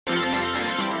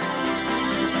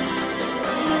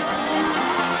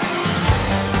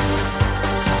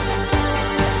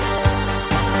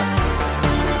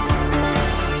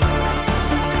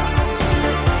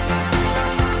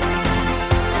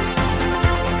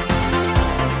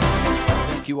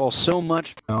you all so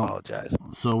much. I Well, apologize.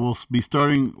 so we'll be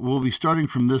starting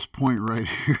from this point right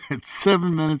here at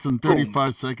 7 minutes and Boom.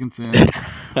 35 seconds in.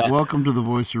 Welcome to the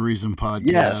Voice of Reason podcast.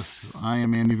 Yes. I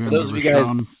am Andy Van For those of Bever.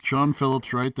 you guys- Sean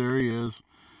Phillips, right there he is.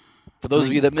 For those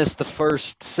of you that missed the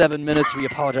first 7 minutes, we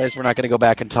apologize. We're not going to go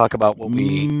back and talk about what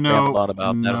we rambled on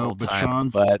about that whole time.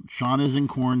 But Sean is in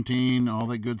quarantine, all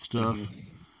that good stuff,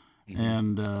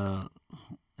 no,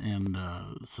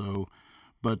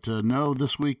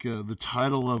 this week the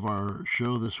title of our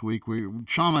show this week,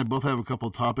 Sean and I both have a couple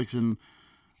of topics, and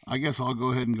I guess I'll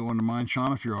go ahead and go into mine,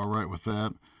 Sean, if you're all right with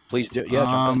that. Please do. Yeah,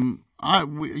 jump in.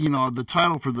 The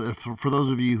title for those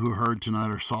of you who heard tonight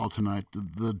or saw tonight,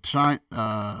 the title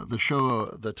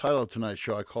of tonight's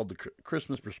show I called the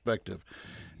Christmas Perspective,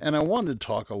 and I wanted to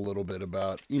talk a little bit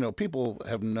about, people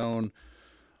have known,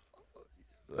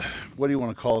 what do you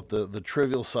want to call it, the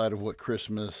trivial side of what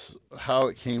Christmas, how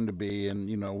it came to be, and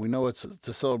we know it's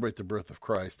to celebrate the birth of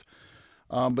Christ,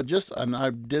 and I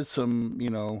did some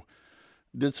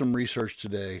research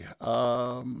today.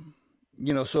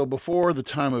 So before the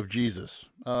time of Jesus,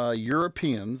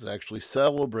 Europeans actually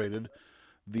celebrated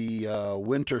the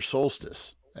winter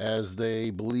solstice, as they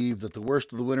believed that the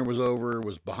worst of the winter was over,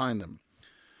 was behind them.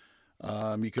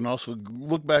 You can also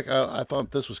look back. I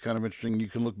thought this was kind of interesting. You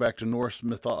can look back to Norse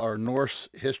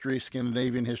history,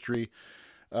 Scandinavian history.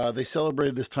 They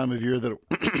celebrated this time of year that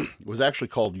was actually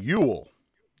called Yule,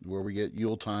 where we get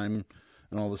Yule time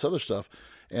and all this other stuff.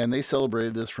 And they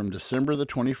celebrated this from December the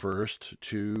 21st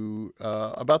to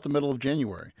about the middle of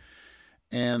January.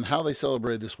 And how they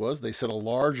celebrated this was they set a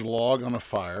large log on a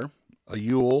fire, a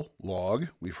Yule log.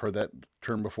 We've heard that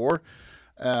term before.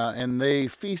 And they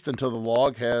feast until the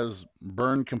log has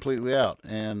burned completely out.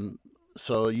 And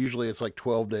so usually it's like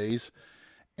 12 days.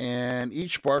 And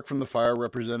each spark from the fire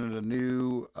represented a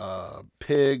new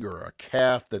pig or a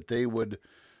calf that they would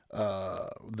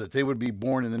be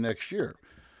born in the next year.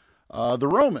 The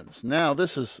Romans. Now,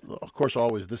 this is, of course,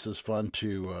 this is fun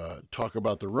to talk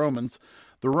about the Romans.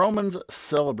 The Romans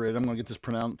celebrated, I'm going to get this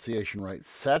pronunciation right,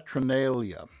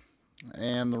 Saturnalia.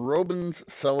 And the Romans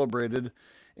celebrated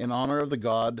in honor of the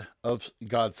god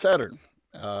Saturn,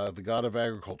 the god of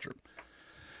agriculture.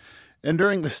 And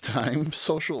during this time,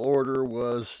 social order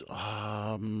was,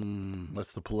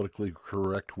 what's the politically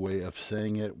correct way of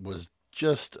saying it, was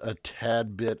just a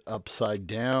tad bit upside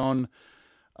down.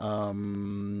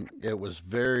 It was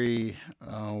very,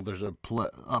 there's a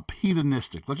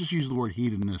hedonistic. Let's just use the word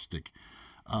hedonistic.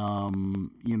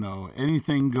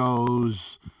 Anything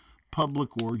goes, public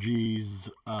orgies,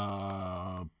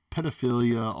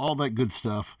 pedophilia, all that good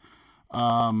stuff.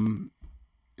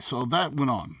 So that went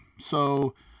on.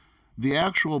 So the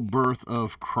actual birth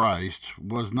of Christ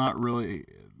was not really,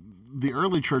 the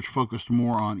early church focused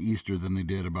more on Easter than they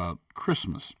did about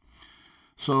Christmas.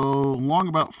 So long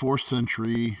about 4th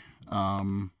century,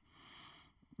 I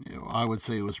would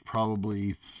say it was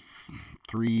probably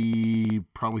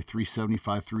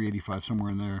 375, 385,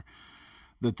 somewhere in there,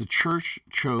 that the church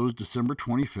chose December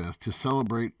 25th to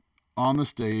celebrate on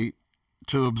this day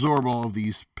to absorb all of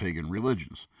these pagan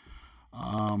religions.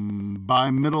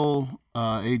 By Middle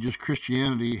Ages,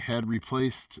 Christianity had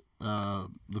replaced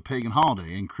the pagan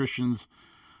holiday, and Christians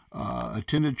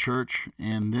attended church,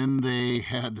 and then they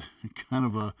had kind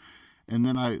of and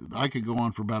then I could go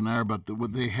on for about an hour, but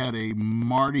they had a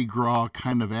Mardi Gras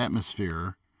kind of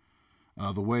atmosphere,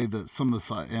 the way that some of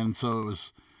the, and so it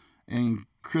was, and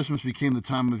Christmas became the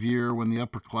time of year when the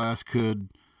upper class could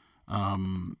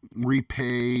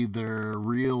repay their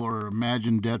real or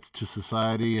imagined debts to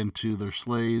society and to their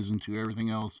slaves and to everything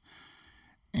else,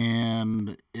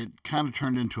 and it kind of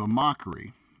turned into a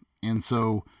mockery. And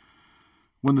so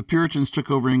when the Puritans took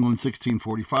over England in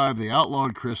 1645, they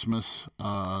outlawed Christmas.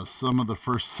 Some of the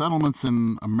first settlements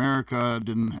in America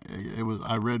didn't.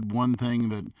 I read one thing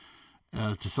that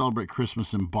to celebrate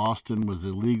Christmas in Boston was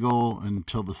illegal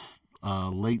until the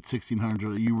late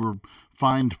 1600s. You were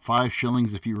fined 5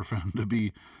 shillings if you were found to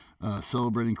be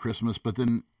celebrating Christmas. But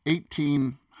then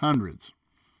 1800s,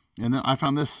 and then I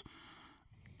found this.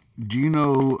 Do you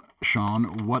know,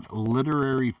 Sean, what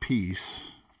literary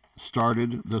piece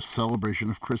started the celebration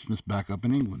of Christmas back up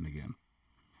in England again?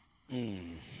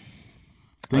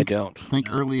 I don't. Think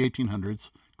early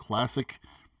 1800s, classic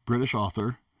British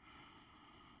author.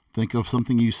 Think of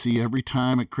something you see every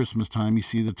time at Christmas time. You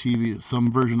see the TV,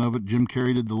 some version of it. Jim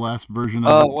Carrey did the last version of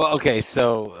it. Oh, well, okay,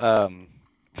 so,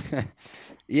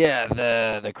 yeah,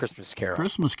 the Christmas Carol.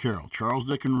 Christmas Carol. Charles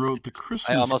Dickens wrote the Christmas.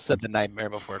 I almost said The Nightmare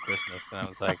Before Christmas, and I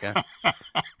was like,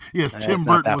 yes, Tim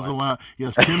Burton was allowed.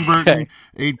 Yes, Tim Burton,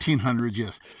 1800s.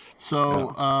 Yes.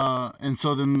 So, and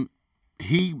so then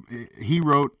he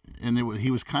wrote, and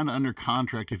he was kind of under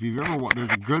contract. If you've ever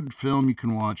there's a good film you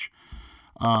can watch.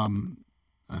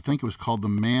 I think it was called The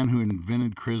Man Who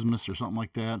Invented Christmas or something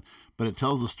like that. But it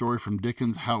tells the story from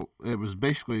Dickens, how it was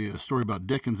basically a story about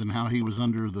Dickens and how he was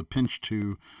under the pinch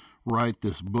to write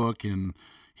this book, and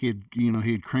he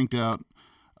had cranked out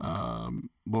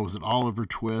what was it, Oliver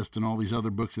Twist and all these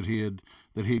other books that he had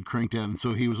cranked out, and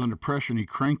so he was under pressure, and he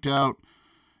cranked out.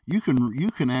 You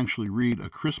can actually read A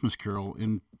Christmas Carol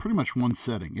in pretty much one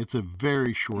setting. It's a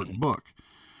very short book.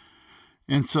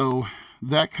 And so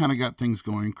that kind of got things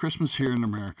going. Christmas here in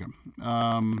America.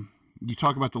 You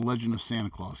talk about the legend of Santa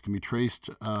Claus. Can be traced.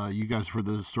 You guys have heard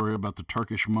the story about the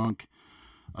Turkish monk,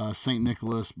 St.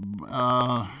 Nicholas,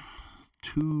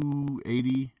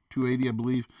 280, I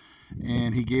believe.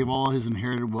 And he gave all his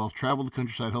inherited wealth, traveled the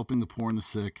countryside, helping the poor and the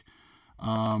sick.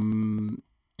 And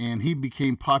he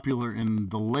became popular in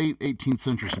the late 18th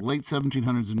century, so late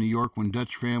 1700s in New York, when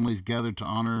Dutch families gathered to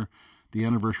honor the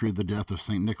anniversary of the death of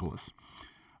St. Nicholas.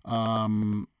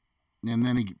 And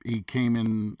then he came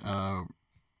in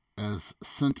as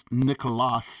Saint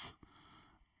Nicholas,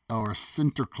 or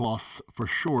Sinterklaas for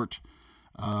short,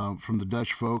 from the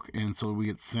Dutch folk, and so we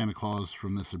get Santa Claus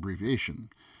from this abbreviation.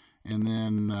 And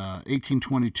then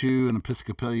 1822, an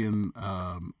Episcopalian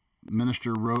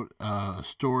minister wrote a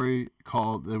story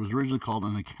that was originally called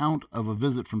An Account of a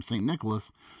Visit from St.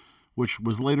 Nicholas, which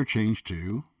was later changed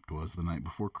to 'Twas the Night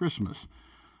Before Christmas.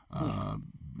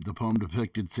 The poem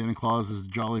depicted Santa Claus as a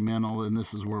jolly man, and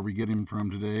this is where we get him from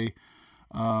today.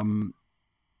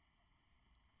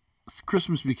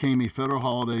 Christmas became a federal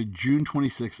holiday June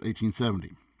 26,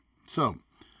 1870. So,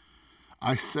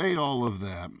 I say all of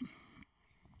that,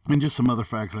 and just some other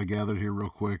facts I gathered here real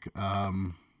quick.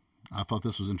 I thought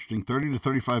this was interesting. 30 to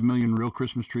 35 million real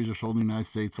Christmas trees are sold in the United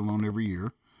States alone every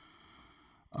year.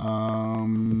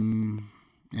 And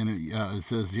it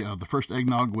says, the first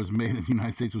eggnog was made in the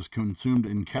United States, was consumed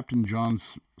in Captain John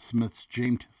Smith's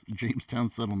Jamestown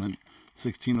settlement,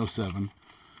 1607.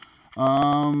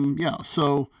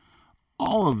 So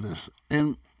all of this,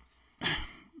 and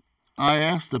I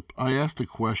asked a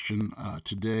question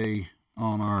today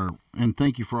and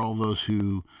thank you for all those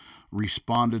who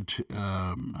responded to.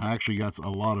 I actually got a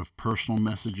lot of personal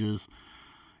messages,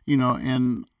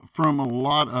 and from a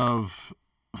lot of,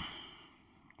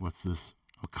 what's this?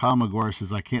 Kyle McGuire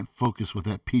says, I can't focus with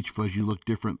that peach fuzz. You look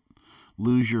different.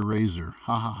 Lose your razor.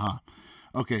 Ha ha ha.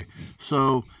 Okay.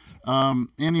 So,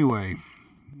 anyway,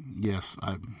 yes.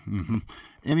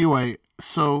 Anyway,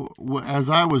 so as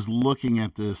I was looking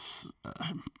at this,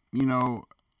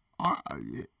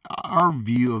 our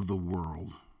view of the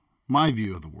world, my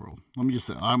view of the world, let me just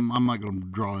say, I'm not going to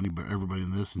draw everybody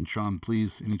in this. And Sean,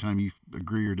 please, anytime you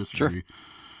agree or disagree. Sure.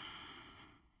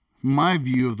 My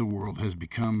view of the world has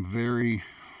become very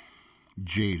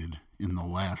jaded in the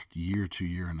last year to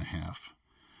year and a half.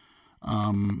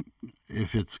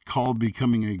 If it's called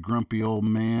becoming a grumpy old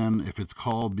man, if it's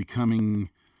called becoming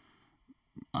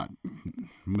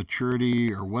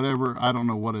maturity or whatever, I don't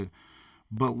know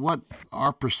but what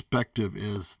our perspective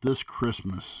is this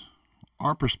Christmas,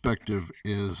 our perspective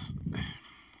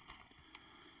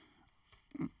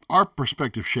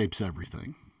shapes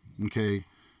everything. Okay.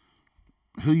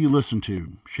 Who you listen to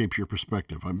shapes your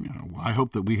perspective. I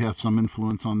hope that we have some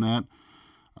influence on that.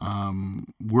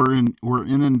 We're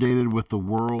inundated with the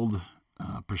world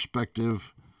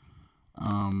perspective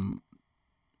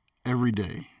every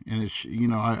day, and it's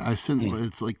I sent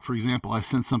it's like, for example, I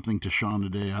sent something to Sean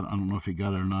today. I don't know if he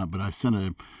got it or not, but I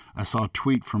saw a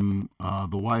tweet from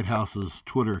the White House's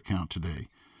Twitter account today.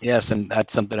 Yes, and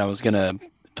that's something I was gonna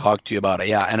talk to you about.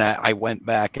 Yeah, and I went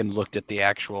back and looked at the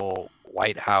actual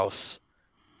White House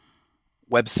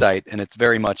website, and it's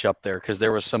very much up there, because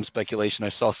there was some speculation. I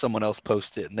saw someone else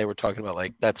post it, and they were talking about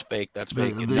like that's fake.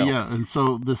 Yeah, and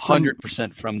so this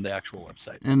 100% from the actual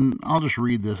website. And I'll just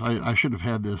read this. I should have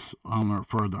had this on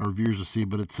for our viewers to see,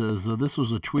 but it says this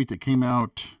was a tweet that came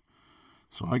out.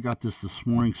 So I got this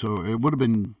morning. So it would have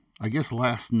been, I guess,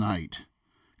 last night,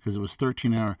 because it was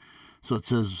 13 hours. So it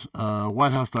says,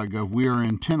 whitehouse.gov, we are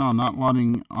intent on not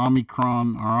letting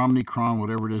Omicron,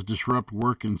 whatever it is, disrupt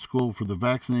work and school for the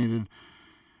vaccinated.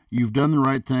 You've done the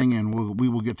right thing, and we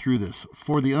will get through this.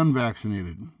 For the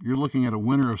unvaccinated, you're looking at a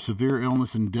winter of severe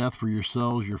illness and death for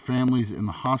yourselves, your families, and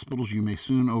the hospitals you may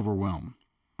soon overwhelm.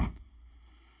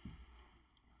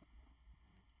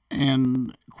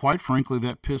 And quite frankly,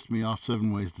 that pissed me off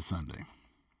 7 ways to Sunday.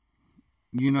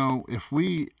 If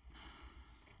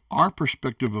our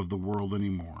perspective of the world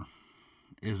anymore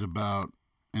is about,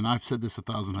 and I've said this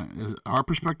 1,000 times, our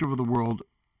perspective of the world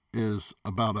is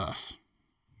about us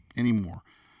anymore.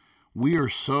 We are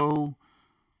so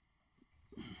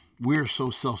we are so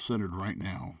self-centered right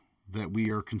now that we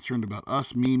are concerned about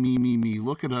us, me, me, me, me.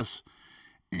 Look at us,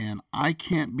 and I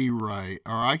can't be right,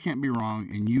 or I can't be wrong,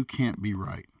 and you can't be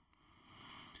right.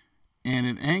 And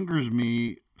it angers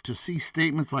me to see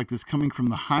statements like this coming from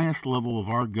the highest level of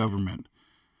our government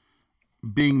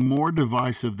being more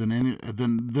divisive than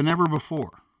ever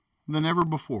before. Than ever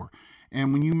before.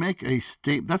 And when you make a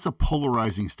statement, that's a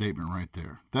polarizing statement right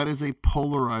there. That is a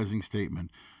polarizing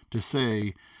statement to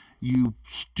say, you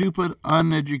stupid,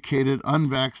 uneducated,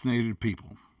 unvaccinated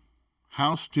people.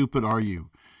 How stupid are you?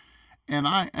 And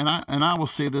I will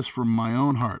say this from my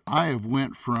own heart. I have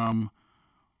went from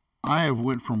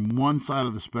one side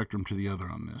of the spectrum to the other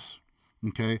on this.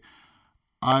 Okay?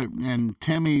 And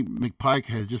Tammy McPike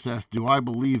has just asked, do I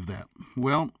believe that?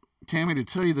 Well, Tammy, to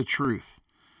tell you the truth,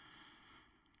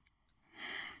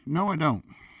 no, I don't.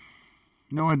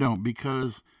 No, I don't,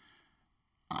 because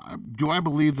do I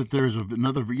believe that there's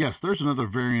another? Yes, there's another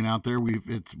variant out there.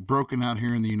 It's broken out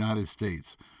here in the United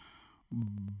States.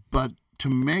 But to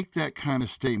make that kind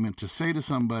of statement, to say to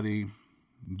somebody,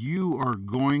 you are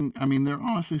going, I mean, they're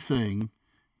honestly saying,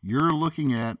 you're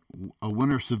looking at a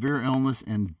winter of severe illness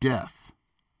and death.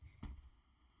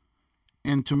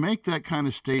 And to make that kind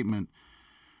of statement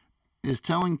is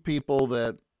telling people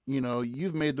that,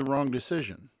 you've made the wrong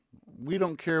decision. We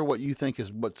don't care what you think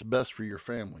is what's best for your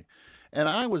family. And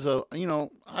I was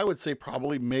I would say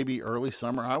probably maybe early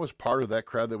summer, I was part of that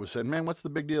crowd that was saying, man, what's the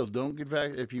big deal? Don't get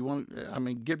if you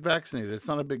want, get vaccinated. It's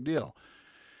not a big deal.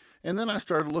 And then I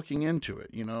started looking into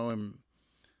it, and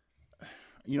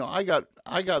I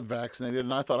got vaccinated,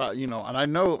 and I thought, and I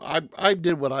know I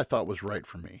did what I thought was right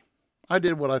for me.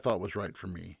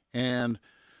 And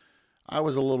I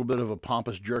was a little bit of a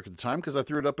pompous jerk at the time because I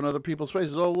threw it up in other people's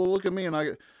faces. Oh, well, look at me.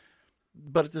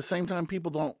 But at the same time,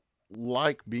 people don't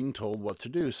like being told what to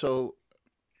do. So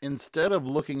instead of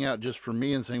looking out just for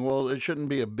me and saying, well, it shouldn't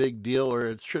be a big deal, or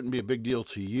it shouldn't be a big deal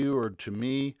to you or to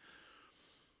me,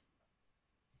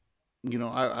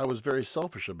 I was very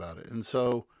selfish about it. And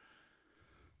so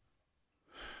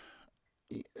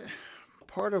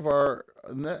part of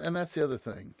and that's the other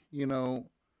thing,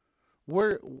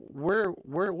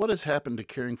 what has happened to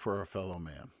caring for our fellow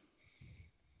man?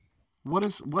 What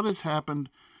has happened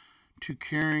to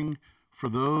caring for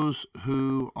those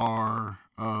who are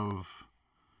of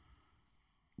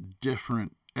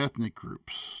different ethnic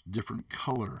groups, different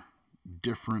color,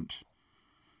 different,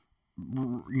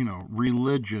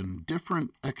 religion,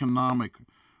 different economic,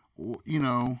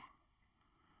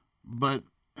 but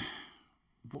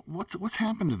what's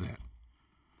happened to that?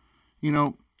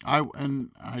 I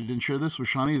didn't share this with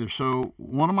Sean either. So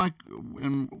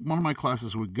in one of my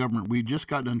classes with government, we just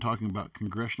got done talking about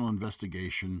congressional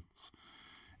investigations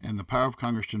and the power of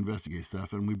Congress to investigate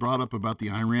stuff, and we brought up about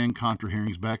the Iran-Contra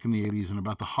hearings back in the 80s and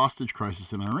about the hostage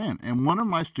crisis in Iran. And one of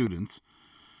my students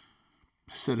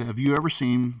said, "Have you ever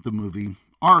seen the movie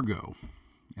Argo?"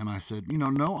 And I said,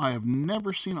 "No, I have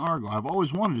never seen Argo. I've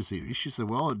always wanted to see it." She said,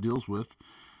 "Well, it deals with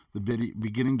the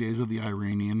beginning days of the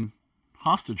Iranian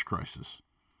hostage crisis."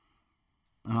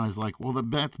 And I was like, well,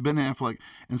 that's Ben Affleck.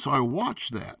 And so I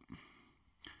watched that.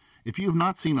 If you have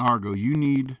not seen Argo, you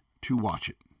need to watch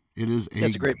it. It's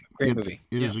a great movie.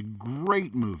 It is a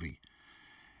great movie.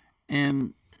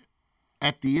 And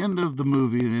at the end of the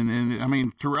movie,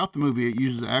 and throughout the movie, it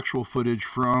uses actual footage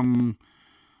from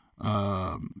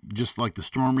just like the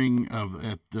storming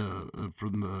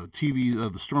from the TV,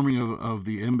 the storming of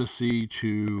the embassy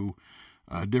to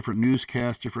different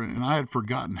newscasts, and I had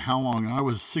forgotten how long. I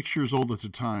was 6 years old at the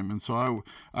time, and so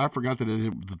I forgot that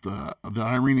the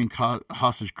Iranian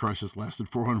hostage crisis lasted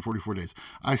 444 days.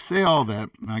 I say all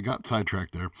that, and I got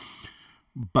sidetracked there,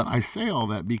 but I say all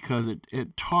that because it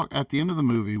at the end of the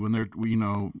movie when they're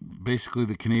basically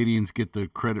the Canadians get the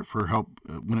credit for help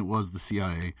when it was the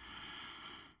CIA,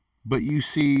 but you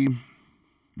see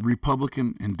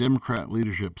Republican and Democrat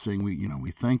leadership saying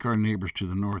we thank our neighbors to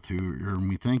the north and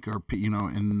we thank our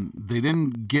and they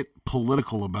didn't get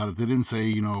political about it. They didn't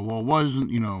say well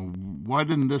why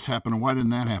didn't this happen or why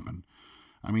didn't that happen.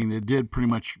 It did pretty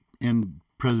much end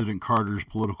President Carter's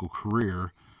political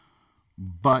career,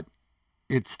 but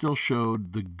it still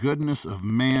showed the goodness of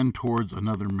man towards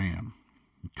another man.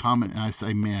 And I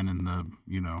say man in the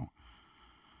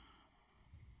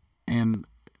and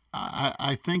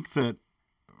I think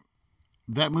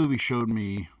that movie showed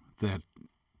me that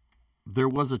there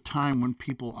was a time when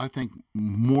people, I think,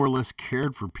 more or less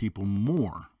cared for people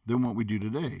more than what we do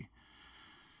today.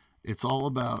 It's all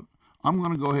about, I'm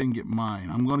going to go ahead and get mine.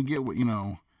 I'm going to get what,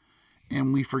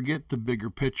 and we forget the bigger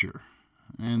picture.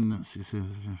 And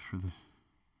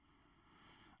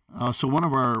So one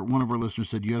of our listeners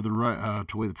said, you have the right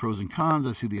to weigh the pros and cons.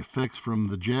 I see the effects from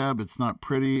the jab. It's not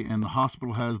pretty, and the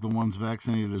hospital has the ones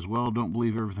vaccinated as well. Don't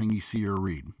believe everything you see or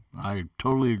read. I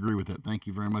totally agree with that. Thank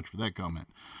you very much for that comment.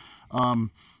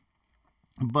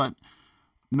 But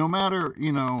no matter,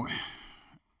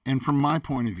 and from my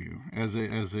point of view,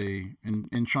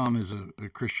 and Sean is a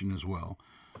Christian as well,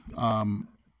 I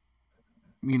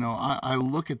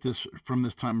look at this from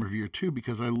this time of year too,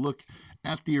 because I look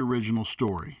at the original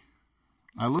story.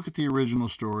 I look at the original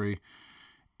story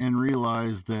and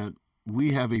realize that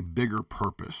we have a bigger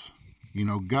purpose.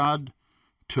 God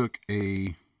took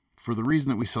for the reason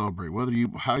that we celebrate,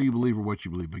 how you believe or what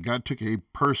you believe, but God took a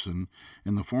person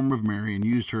in the form of Mary and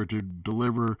used her to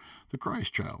deliver the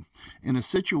Christ child in a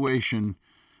situation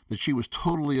that she was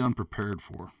totally unprepared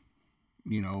for.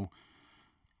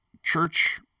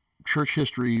 Church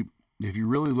history, if you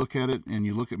really look at it and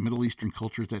you look at Middle Eastern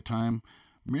culture at that time,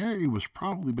 Mary was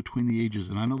probably between the ages,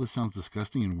 and I know this sounds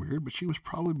disgusting and weird, but she was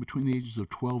probably between the ages of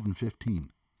 12 and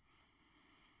 15.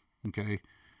 Okay?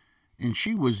 And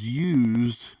she was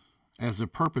used as a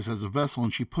purpose, as a vessel,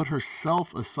 and she put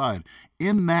herself aside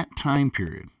in that time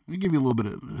period. Let me give you a little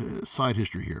bit of side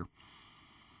history here.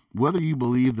 Whether you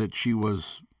believe that she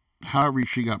was, however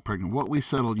she got pregnant, what we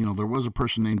settled, there was a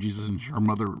person named Jesus, and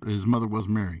his mother was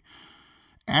Mary.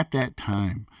 At that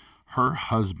time, her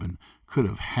husband could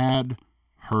have had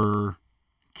her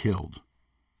killed.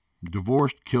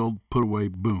 Divorced, killed, put away,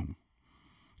 boom.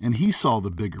 And he saw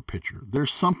the bigger picture.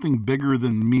 There's something bigger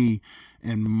than me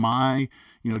and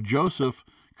Joseph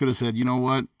could have said, you know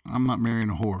what? I'm not marrying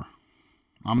a whore.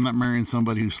 I'm not marrying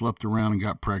somebody who slept around and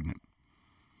got pregnant.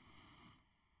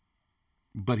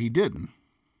 But he didn't.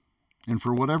 And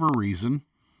for whatever reason,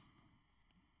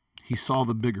 he saw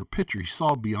the bigger picture. He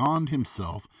saw beyond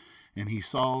himself, and he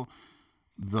saw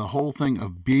the whole thing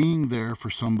of being there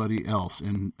for somebody else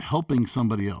and helping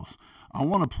somebody else. I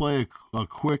want to play a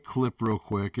quick clip real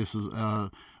quick. This is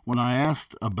when I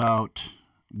asked about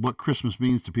what Christmas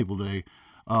means to people today.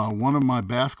 One of my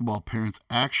basketball parents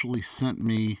actually sent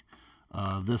me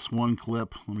this one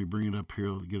clip. Let me bring it up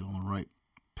here. Get it on the right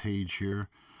page here.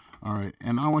 All right,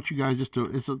 and I want you guys just a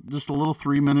little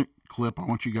 3-minute clip. I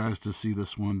want you guys to see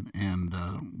this one, and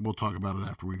we'll talk about it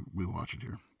after we watch it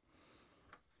here.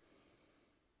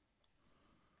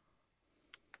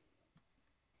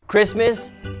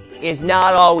 Christmas is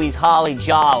not always holly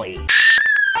jolly.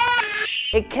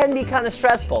 It can be kind of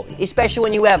stressful, especially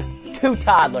when you have 2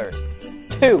 toddlers.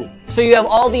 2. So you have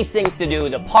all these things to do,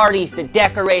 the parties, the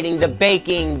decorating, the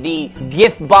baking, the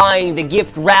gift buying, the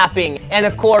gift wrapping, and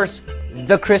of course,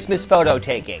 the Christmas photo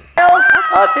taking.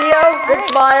 Theo, big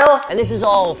smile. And this is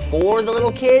all for the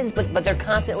little kids, but they're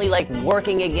constantly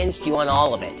working against you on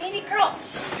all of it. Baby girl.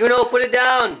 Put it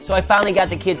down. So I finally got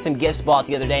the kids some gifts bought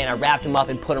the other day, and I wrapped them up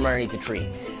and put them underneath the tree.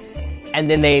 And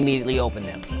then they immediately opened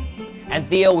them. And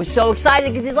Theo was so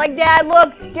excited because he's like, Dad,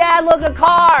 look, a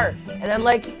car. And I'm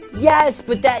like, yes,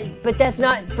 but that's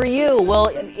not for you. Well,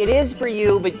 it is for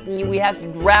you, but we have to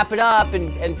wrap it up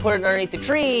and put it underneath the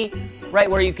tree, right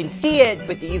where you can see it,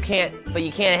 but you can't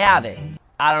have it.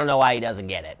 I don't know why he doesn't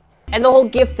get it. And the whole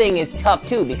gift thing is tough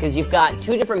too, because you've got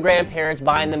 2 different grandparents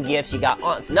buying them gifts, you got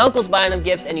aunts and uncles buying them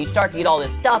gifts, and you start to get all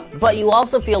this stuff, but you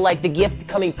also feel like the gift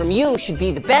coming from you should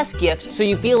be the best gifts, so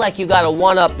you feel like you gotta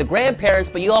one-up the grandparents,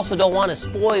 but you also don't want to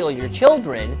spoil your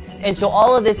children. And so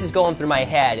all of this is going through my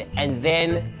head, and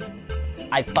then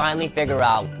I finally figure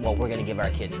out what we're gonna give our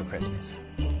kids for Christmas.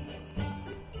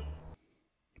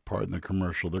 Pardon the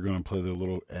commercial. They're going to play their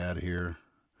little ad here.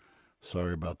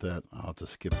 Sorry about that. I'll have to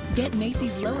skip the Get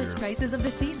Macy's lowest prices of the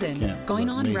season going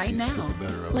on Macy's right now.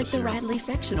 Like the here. Radley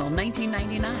Sectional,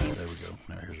 $19.99. There we go.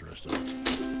 Now here's the rest of it.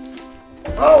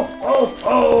 Ho, ho,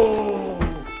 ho!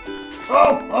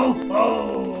 Ho, ho,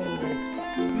 ho!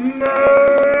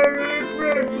 Merry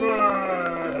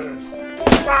Christmas!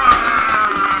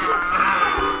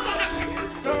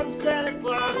 Come Santa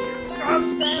Claus! Come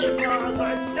Santa Claus!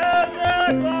 I'm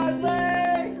Santa Claus!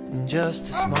 Just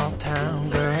a small town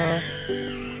girl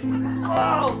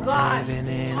Oh, gosh! living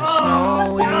in a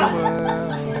snowy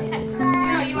world.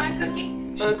 You want a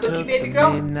cookie? She A cookie, took baby the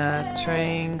girl? midnight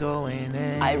train going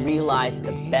in. I realized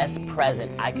the best present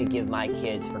I could give my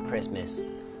kids for Christmas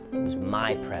was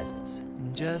my presents.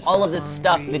 Just All of this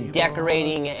stuff, the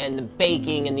decorating and the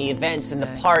baking and the events and the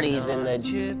parties and the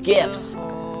gifts,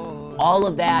 all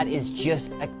of that is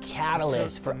just a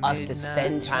catalyst for us to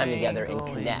spend time together and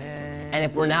connect. And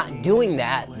if we're not doing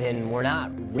that, then we're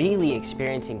not really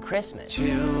experiencing Christmas.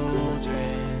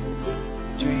 children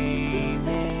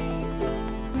dreaming,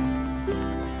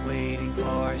 waiting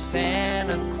for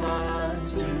Santa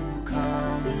Claus to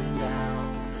come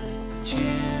down the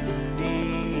chimney.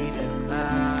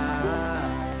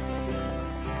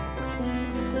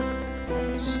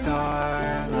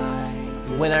 starlight.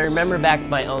 When I remember back to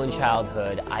my own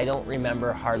childhood, I don't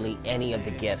remember hardly any of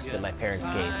the gifts that my parents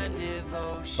gave me.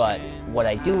 But what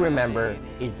I do remember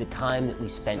is the time that we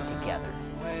spent together.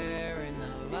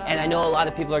 And I know a lot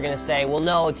of people are going to say, well,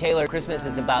 no, Taylor, Christmas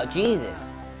is about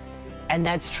Jesus. And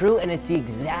that's true, and it's the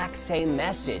exact same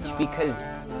message, because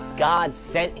God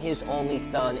sent his only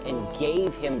son and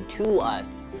gave him to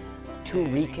us to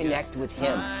reconnect with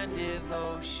him.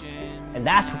 And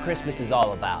that's what Christmas is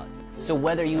all about. So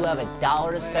whether you have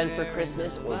 $1 to spend for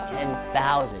Christmas or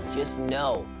 10,000, just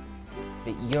know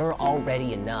that you're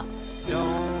already enough.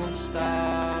 Don't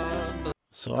stop.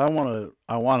 So I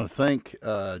want to thank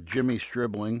Jimmy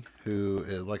Stribling, who,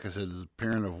 like I said, is the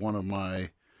parent of one of my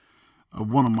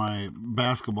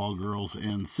basketball girls,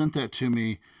 and sent that to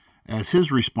me as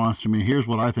his response to me. Here's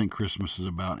what I think Christmas is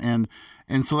about, and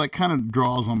so that kind of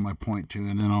draws on my point too.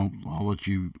 And then I'll let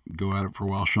you go at it for a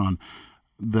while, Sean.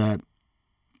 That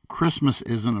Christmas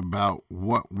isn't about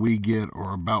what we get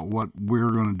or about what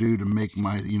we're going to do to make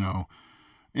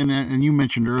and you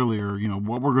mentioned earlier,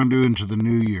 what we're going to do into the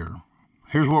new year.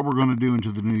 Here's what we're going to do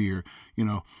into the new year.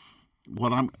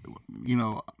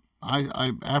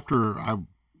 After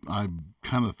I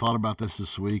kind of thought about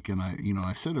this week, and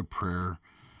I said a prayer.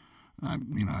 I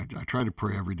try to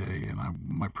pray every day, and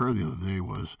my prayer the other day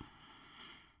was,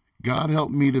 God,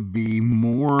 help me to be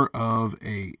more of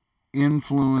a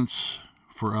influence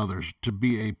for others, to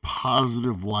be a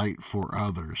positive light for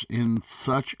others in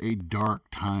such a dark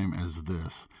time as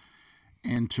this.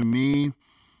 And to me,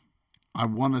 I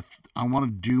want to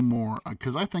do more,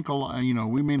 because I think a lot,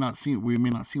 we may not seem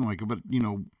like it, but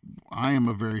I am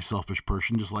a very selfish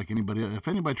person, just like anybody. If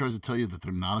anybody tries to tell you that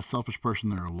they're not a selfish person,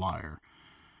 they're a liar.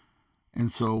 And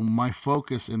so my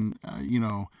focus, and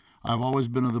I've always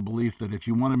been of the belief that if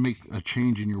you want to make a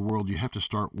change in your world, you have to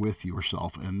start with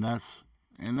yourself, and that's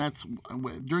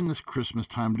during this Christmas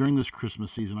time, during this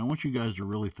Christmas season. I want you guys to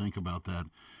really think about that,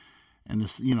 and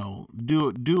this, do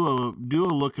a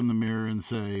look in the mirror and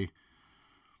say,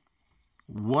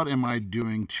 what am I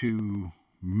doing to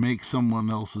make someone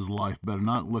else's life better?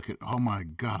 Not look at, oh my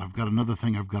God, I've got another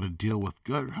thing I've got to deal with.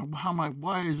 God,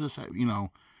 why is this,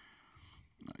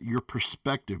 your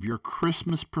perspective, your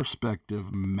Christmas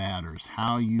perspective matters,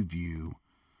 how you view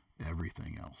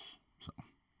everything else. So.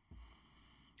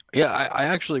 Yeah, I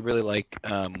actually really like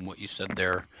what you said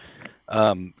there,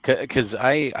 because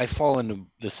I fall into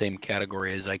the same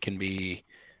category as I can be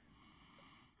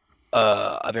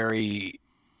a very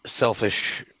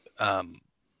selfish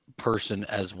person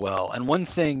as well. And one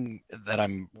thing that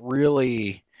I'm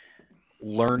really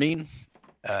learning,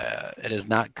 it has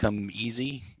not come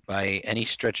easy by any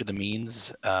stretch of the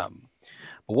means, but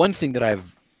one thing that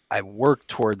I work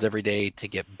towards every day to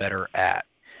get better at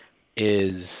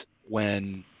is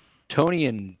when Tony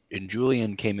and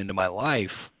Julian came into my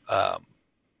life,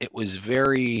 it was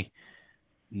very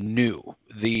new.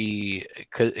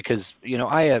 Because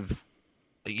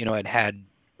I'd had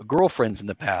girlfriends in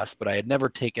the past, but I had never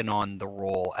taken on the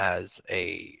role as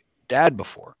a dad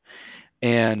before.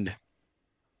 And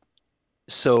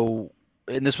so,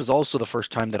 and this was also the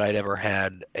first time that I'd ever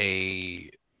had a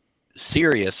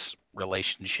serious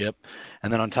relationship.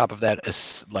 And then on top of that,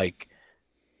 like,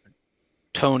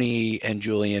 Tony and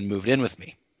Julian moved in with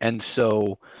me. And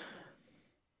so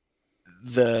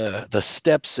the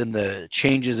steps and the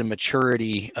changes in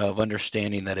maturity of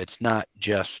understanding that it's not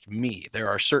just me. There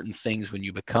are certain things when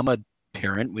you become a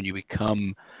parent, when you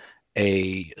become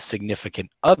a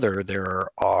significant other, there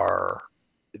are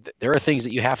things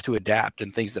that you have to adapt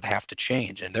and things that have to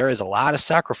change. And there is a lot of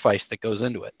sacrifice that goes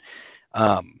into it.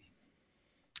 And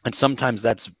sometimes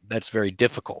that's very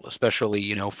difficult,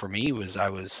 especially, for me, I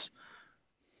was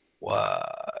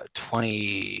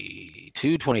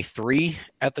 22, 23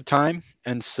 at the time.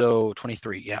 And so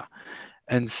 23. Yeah.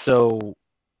 And so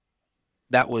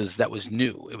that was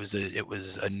new. It was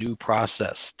a new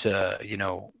process to,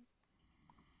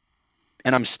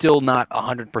 and I'm still not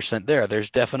 100% there. There's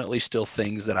definitely still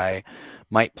things that I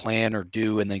might plan or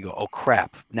do and then go, oh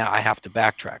crap, now I have to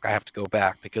backtrack. I have to go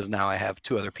back because now I have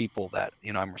two other people that,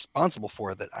 I'm responsible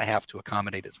for that I have to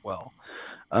accommodate as well.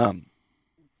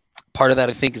 Part of that,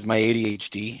 I think, is my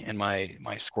ADHD and my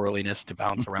squirreliness to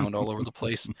bounce around all over the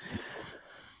place,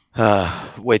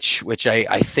 which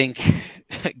I think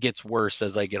gets worse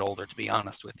as I get older, to be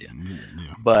honest with you.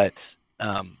 Yeah.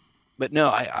 But no,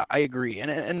 I agree,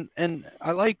 and I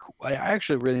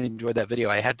actually really enjoyed that video.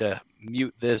 I had to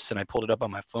mute this and I pulled it up on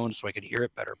my phone so I could hear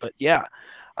it better. But yeah,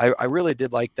 I really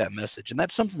did like that message, and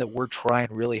that's something that we're trying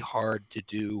really hard to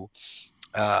do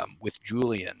with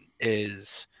Julian.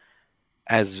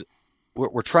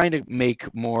 We're trying to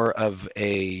make more of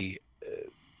a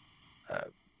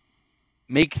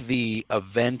make the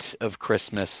event of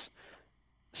Christmas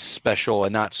special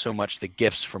and not so much the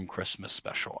gifts from Christmas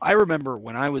special. I remember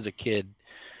when I was a kid,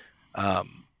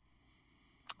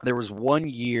 there was one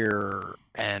year,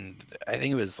 and I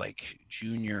think it was like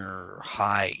junior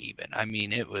high even. I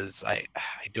mean, it was, I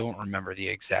don't remember the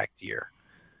exact year,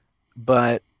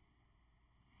 but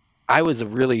I was a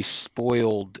really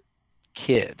spoiled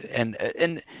kid,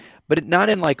 but not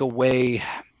in like a way.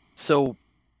 So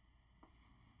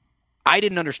I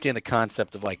didn't understand the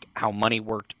concept of like how money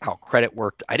worked, how credit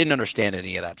worked. I didn't understand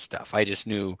any of that stuff. I just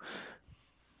knew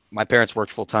my parents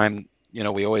worked full time. You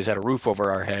know, we always had a roof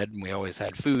over our head and we always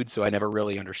had food. So I never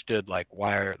really understood like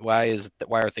why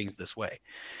are things this way?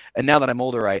 And now that I'm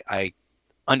older, I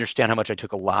understand how much I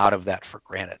took a lot of that for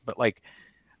granted. But like,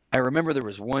 I remember there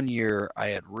was one year I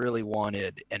had really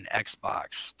wanted an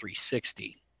Xbox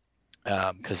 360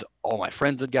 because all my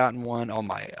friends had gotten one.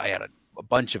 I had a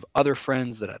bunch of other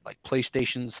friends that had like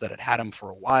PlayStations that had them for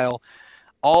a while,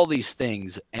 all these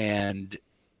things. And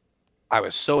I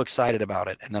was so excited about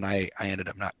it. And then I ended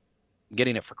up not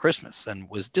getting it for Christmas and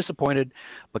was disappointed,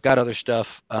 but got other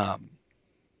stuff. And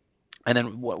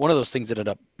then one of those things ended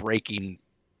up breaking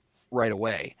right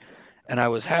away. And I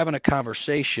was having a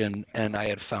conversation and I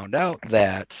had found out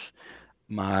that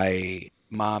my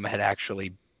mom had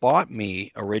actually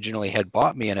originally had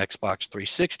bought me an Xbox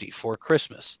 360 for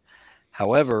Christmas.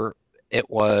 However, it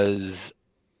was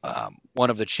one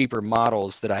of the cheaper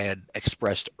models that I had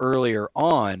expressed earlier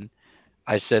on.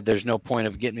 I said, there's no point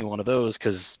of getting me one of those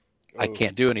because I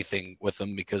can't do anything with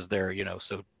them because they're,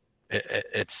 so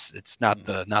it's not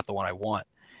the one I want.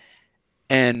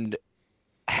 And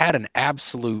had an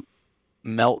absolute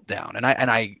meltdown.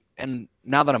 And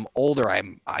now that I'm older,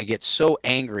 I get so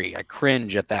angry. I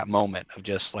cringe at that moment of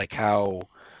just like how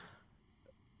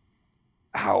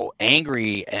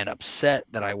angry and upset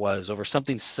that I was over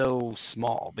something so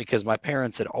small because my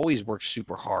parents had always worked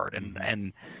super hard.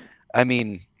 And I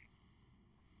mean,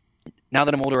 now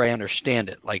that I'm older, I understand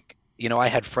it. Like, I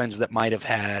had friends that might have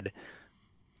had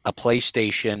a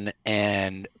PlayStation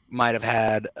and might have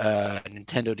had a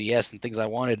Nintendo DS and things I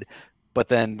wanted, but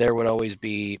then there would always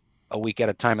be a week at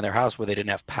a time in their house where they didn't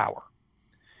have power,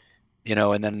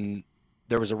 and then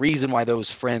there was a reason why those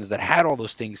friends that had all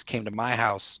those things came to my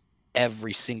house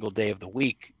every single day of the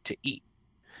week to eat.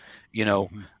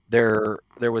 There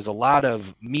was a lot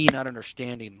of me not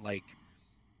understanding, like,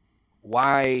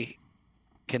 why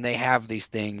can they have these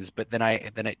things? But then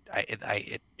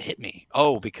it hit me.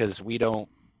 Oh, because we're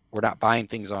not buying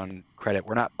things on credit.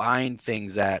 We're not buying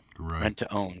things that rent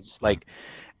to owns. Like,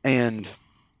 and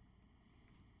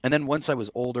then once I was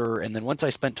older, and then once I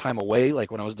spent time away,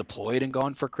 like when I was deployed and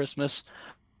gone for Christmas,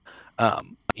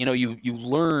 you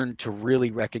learn to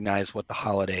really recognize what the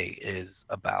holiday is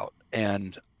about.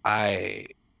 And I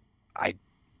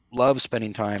love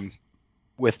spending time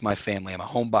with my family. I'm a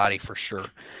homebody for sure.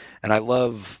 And I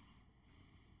love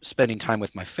spending time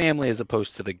with my family as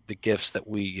opposed to the gifts that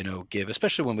we, give,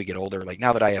 especially when we get older. Like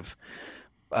now that I have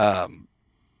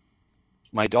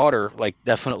my daughter, like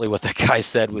definitely what that guy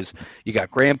said was, you got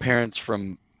grandparents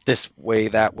from this way,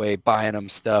 that way, buying them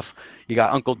stuff. You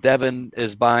got Uncle Devin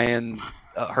is buying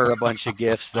her a bunch of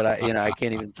gifts that I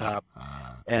can't even top.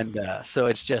 And so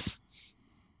it's just,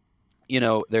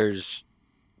 there's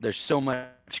so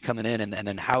much coming in, and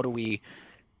then how do we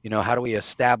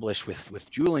establish with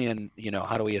Julian,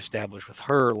 how do we establish with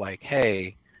her, like,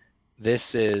 hey,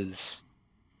 this is,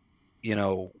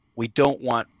 we don't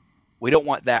want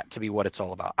that to be what it's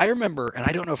all about. I remember, and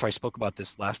I don't know if I spoke about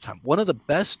this last time, one of the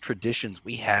best traditions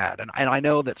we had, and I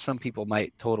know that some people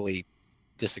might totally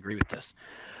disagree with this.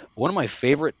 One of my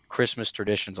favorite Christmas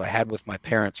traditions I had with my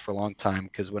parents for a long time,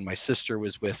 because when my sister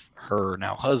was with her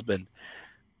now husband,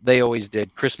 they always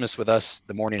did Christmas with us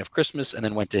the morning of Christmas and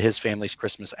then went to his family's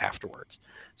Christmas afterwards.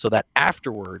 So that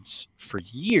afterwards, for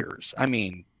years,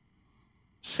 6-7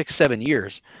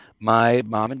 years, my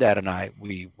mom and dad and I,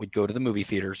 we would go to the movie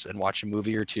theaters and watch a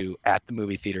movie or two at the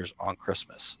movie theaters on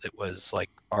Christmas. It was like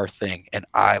our thing, and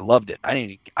I loved it.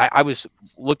 I was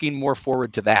looking more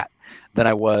forward to that than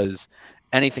I was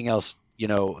anything else,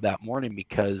 that morning,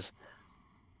 because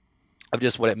of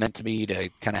just what it meant to me to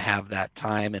kind of have that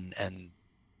time and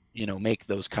make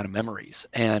those kind of memories.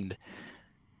 And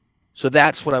so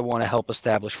that's what I want to help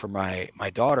establish for my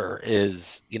daughter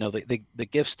is, the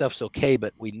gift stuff's okay,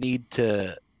 but we need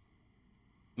to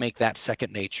make that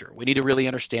second nature. We need to really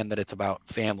understand that it's about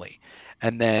family.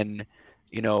 And then,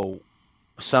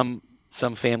 some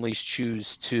families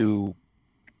choose to,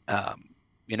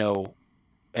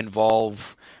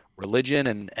 involve religion.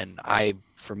 And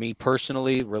for me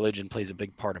personally, religion plays a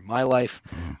big part of my life.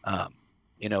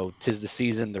 'tis the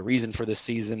season, the reason for the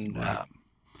season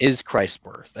is Christ's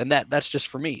birth, and that's just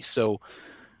for me. So,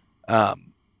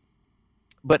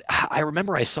 but I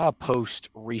remember I saw a post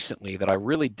recently that I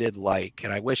really did like,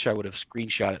 and I wish I would have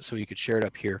screenshot it so you could share it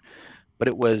up here. But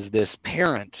it was this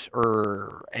parent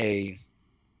or a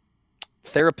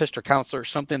therapist or counselor,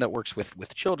 something that works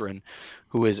with children,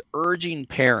 who is urging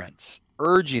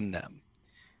them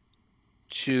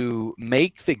to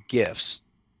make the gifts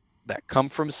that come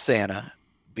from Santa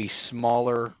be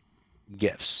smaller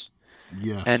gifts.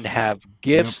 Yes. And have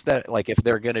gifts that, like, if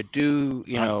they're going to do,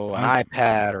 an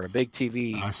iPad or a big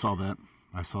TV. I saw that.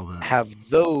 Have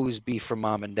those be from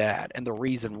mom and dad. And the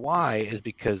reason why is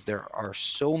because there are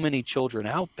so many children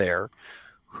out there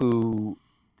who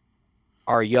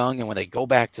are young, and when they go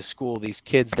back to school, these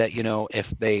kids that, if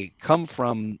they come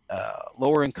from a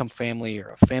lower income family or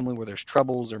a family where there's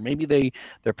troubles, or maybe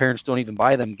their parents don't even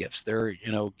buy them gifts, they're,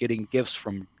 getting gifts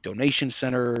from donation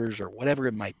centers or whatever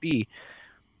it might be.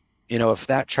 If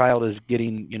that child is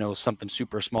getting, something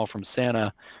super small from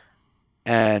Santa,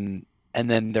 and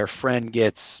then their friend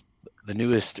gets the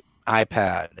newest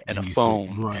iPad and a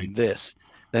phone and this,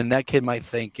 then that kid might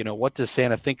think, what does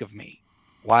Santa think of me?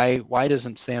 Why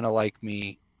doesn't Santa like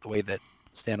me the way that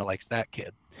Santa likes that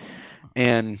kid?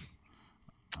 And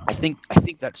I think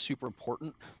that's super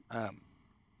important.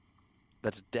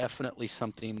 That's definitely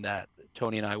something that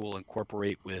Tony and I will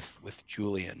incorporate with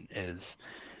Julian, is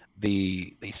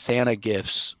the Santa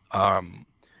gifts are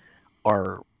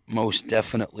most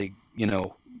definitely,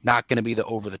 not going to be the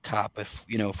over the top. If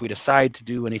we decide to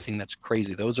do anything that's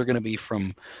crazy, those are going to be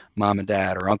from mom and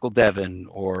dad or Uncle Devin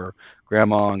or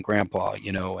grandma and grandpa,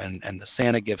 and the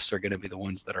Santa gifts are going to be the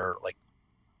ones that are like,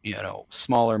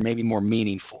 smaller, maybe more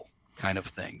meaningful kind of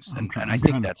things. And I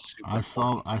think that's super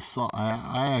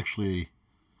I actually,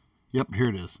 yep, here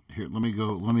it is. Here, let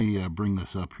me bring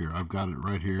this up here. I've got it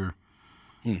right here.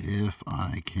 If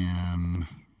I can,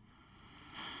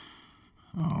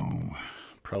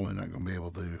 probably not going to be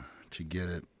able to get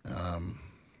it. Let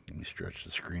me stretch the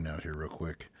screen out here real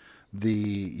quick.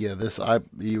 You're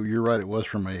right. It was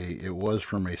from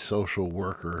a social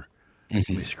worker. Let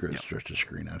me stretch the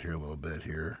screen out here a little bit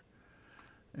here,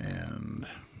 and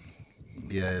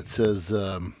it says,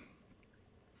 you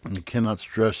cannot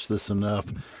stress this enough.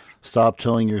 Stop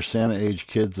telling your Santa-age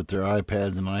kids that their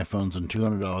iPads and iPhones and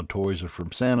 $200 toys are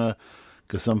from Santa,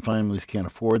 because some families can't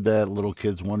afford that. Little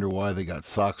kids wonder why they got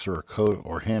socks or a coat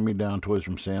or hand-me-down toys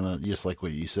from Santa, just like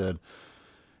what you said.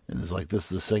 And it's like, this is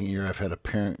the second year I've had a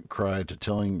parent cry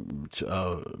telling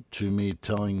me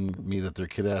that their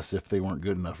kid asked if they weren't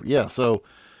good enough. Yeah, so,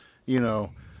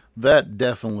 that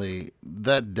definitely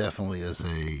is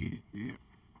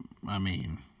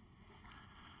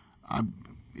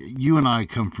you and I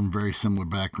come from very similar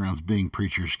backgrounds, being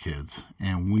preachers' kids,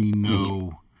 and we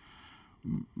know,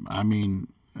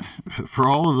 for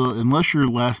all of unless your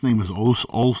last name is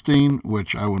Olstein,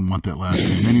 which I wouldn't want that last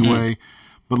name anyway,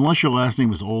 but unless your last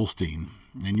name is Olstein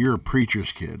and you're a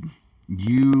preacher's kid,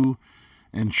 you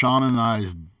and Sean and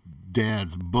I's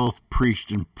dads both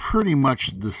preached in pretty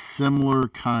much the similar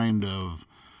kind of,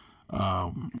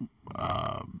 I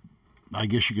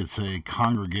guess you could say,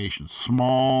 congregation,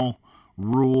 small,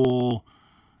 rural.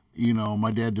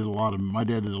 My dad did a lot of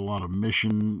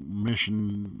mission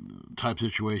type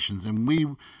situations,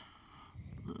 and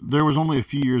there was only a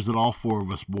few years that all four of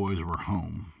us boys were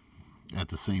home at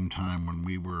the same time when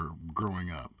we were growing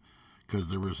up, because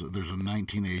there's a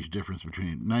 19-year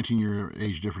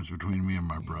age difference between me and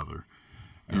my brother,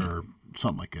 or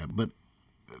something like that. But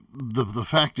the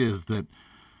fact is that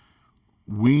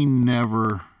we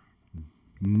never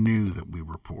knew that we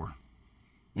were poor.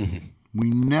 Mm-hmm. We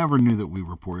never knew that we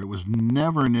were poor. It was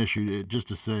never an issue just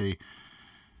to say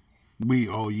we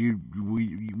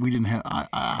didn't have.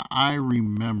 I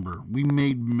remember we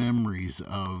made memories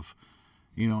of,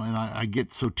 and I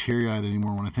get so teary-eyed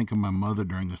anymore when I think of my mother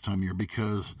during this time of year,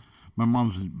 because my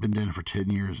mom's been dead for 10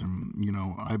 years, and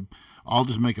I'll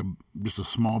just make just a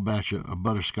small batch of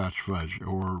butterscotch fudge,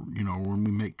 or when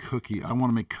we make cookies, I want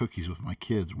to make cookies with my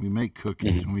kids. We make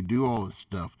cookies and we do all this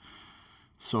stuff.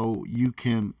 So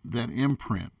that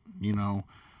imprint,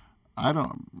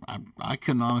 I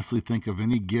can honestly think of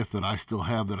any gift that I still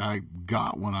have that I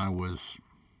got when I was,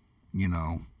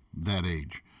 that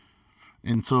age.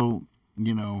 And so,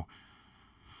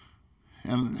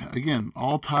 and again,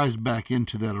 all ties back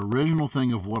into that original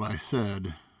thing of what I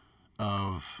said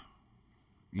of,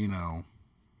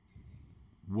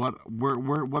 what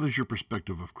is your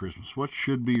perspective of Christmas? What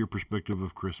should be your perspective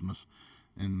of Christmas?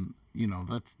 And,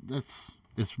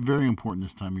 it's very important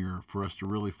this time of year for us to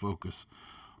really focus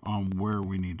on where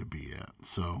we need to be at.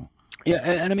 So, yeah,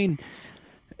 and I mean,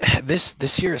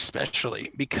 this year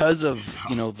especially because of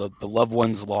the loved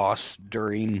ones lost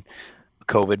during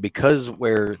COVID, because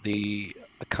where the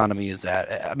economy is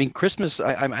at. I mean, Christmas,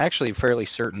 I'm actually fairly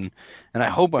certain, and I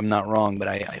hope I'm not wrong, but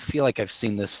I feel like I've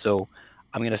seen this. So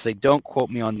I'm going to say, don't quote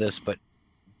me on this, but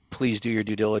please do your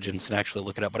due diligence and actually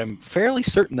look it up. But I'm fairly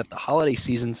certain that the holiday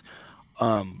seasons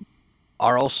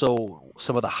are also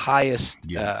some of the highest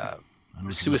Yeah. I know what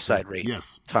you're suicide saying. rate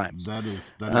Yes, times. that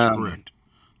is Um, correct.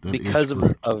 That is because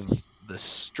correct. of the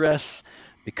stress,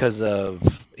 because of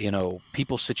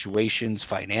people's situations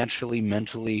financially,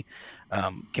 mentally,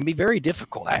 can be very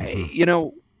difficult.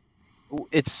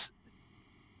 It's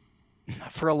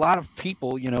for a lot of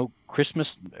people,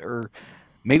 Christmas or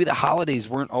maybe the holidays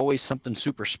weren't always something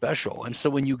super special, and so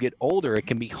when you get older, it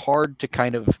can be hard to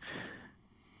kind of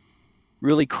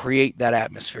really create that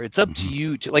atmosphere. It's up to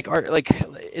you to like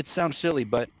it sounds silly,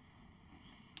 but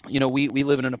we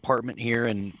live in an apartment here,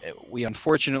 and we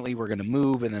unfortunately we're going to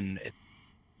move, and then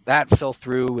that fell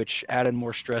through, which added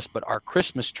more stress. But our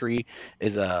Christmas tree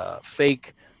is a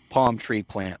fake palm tree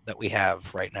plant that we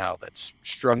have right now that's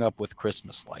strung up with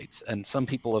Christmas lights. And some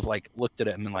people have looked at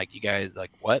it and been like, "You guys,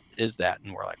 what is that?"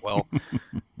 And we're like, "Well,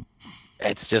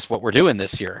 it's just what we're doing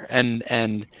this year." And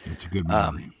It's a good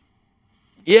memory.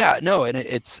 yeah, no, and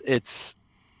it's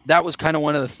that was kind of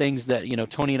one of the things that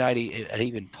Tony and I had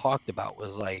even talked about,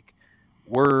 was like,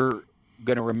 we're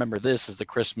gonna remember this as the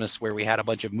Christmas where we had a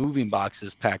bunch of moving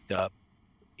boxes packed up,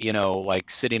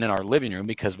 sitting in our living room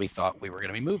because we thought we were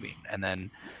gonna be moving, and then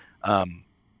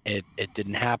it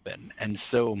didn't happen. And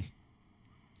so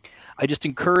I just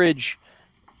encourage,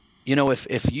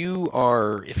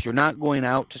 if you're not going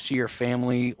out to see your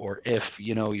family, or if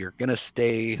you're gonna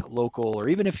stay local, or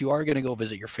even if you are gonna go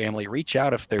visit your family, reach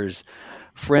out if there's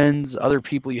friends, other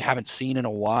people you haven't seen in a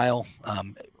while.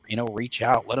 Reach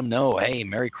out, let them know, hey,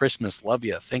 Merry Christmas, love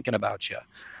you, thinking about you,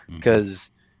 because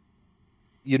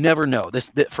you never know.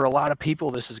 For a lot of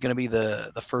people, this is going to be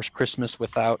the first Christmas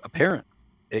without a parent.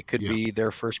 It could be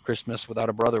their first Christmas without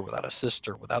a brother, without a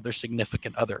sister, without their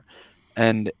significant other,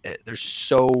 and there's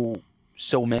so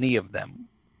many of them,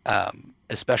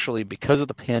 especially because of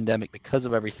the pandemic, because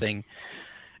of everything.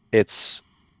 And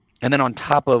then on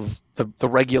top of the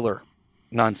regular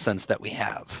nonsense that we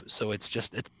have, so it's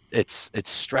just it's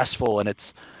stressful, and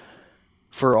it's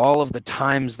for all of the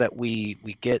times that we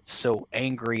get so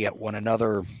angry at one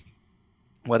another,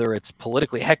 whether it's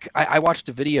politically. Heck, I watched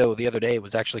a video the other day. It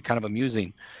was actually kind of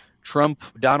amusing.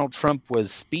 Donald Trump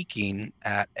was speaking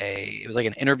at it was like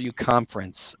an interview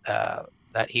conference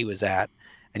that he was at,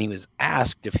 and he was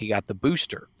asked if he got the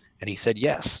booster, and he said,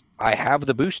 yes, I have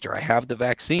the booster, I have the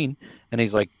vaccine. And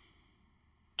he's like,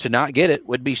 to not get it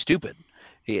would be stupid.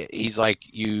 He's like,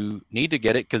 you need to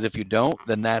get it, because if you don't,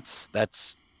 then that's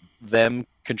them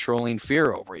controlling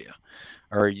fear over you,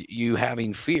 or you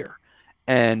having fear.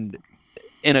 And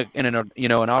in an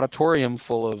auditorium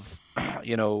full of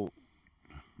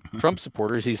Trump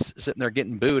supporters, he's sitting there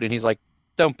getting booed, and he's like,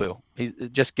 don't boo.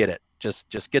 Just get it.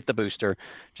 Just get the booster.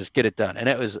 Just get it done. And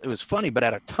it was funny, but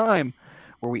at a time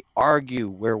where we argue,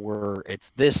 where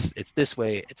it's this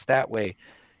way, it's that way,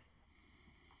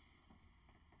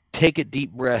 take a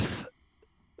deep breath,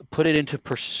 put it into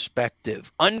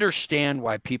perspective, understand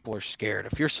why people are scared.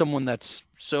 If you're someone that's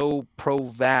so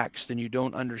pro-vaxxed and you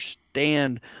don't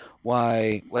understand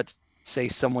why, let's say,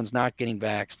 someone's not getting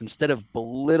vaxxed, instead of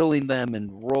belittling them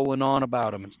and rolling on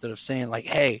about them, instead of saying like,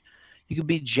 hey, you can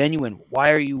be genuine.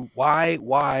 Why are you worried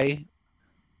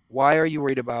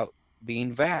about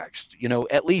being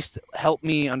vaxxed? At least help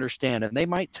me understand. And they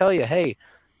might tell you, hey,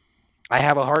 I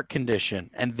have a heart condition,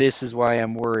 and this is why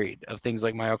I'm worried of things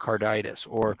like myocarditis,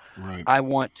 or I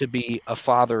want to be a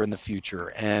father in the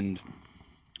future, and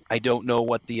I don't know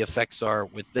what the effects are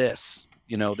with this.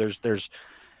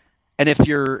 And if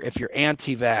you're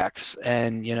anti-vax,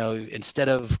 and instead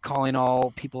of calling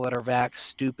all people that are vax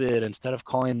stupid, instead of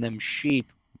calling them sheep,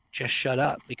 just shut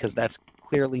up, because that's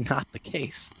clearly not the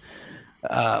case.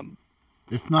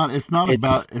 It's not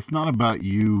about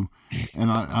you,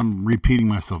 and I'm repeating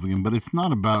myself again, but it's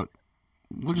not about.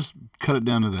 We'll just cut it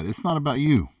down to that. It's not about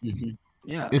you. Mm-hmm.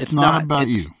 Yeah, it's not about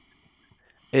you.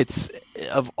 It's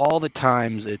of all the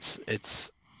times.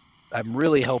 It's. I'm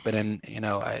really hoping, and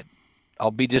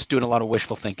I'll be just doing a lot of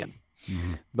wishful thinking,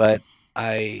 but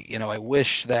I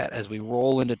wish that as we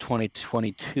roll into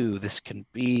 2022, this can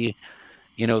be,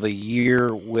 the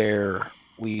year where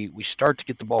we start to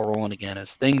get the ball rolling again,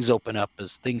 as things open up,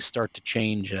 as things start to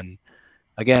change. And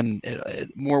again,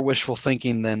 more wishful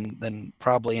thinking than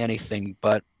probably anything,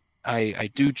 but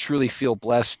I do truly feel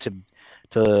blessed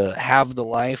to have the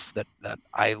life that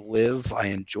I live. I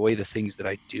enjoy the things that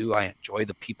I do. I enjoy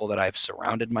the people that I've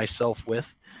surrounded myself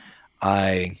with.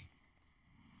 I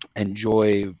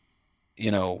enjoy,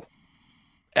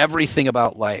 everything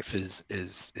about life is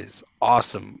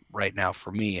awesome right now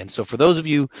for me. And so for those of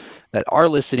you that are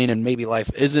listening and maybe life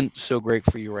isn't so great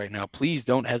for you right now, please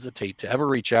don't hesitate to ever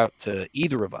reach out to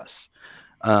either of us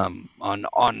on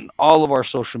all of our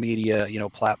social media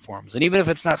platforms. And even if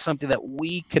it's not something that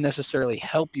we can necessarily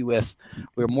help you with,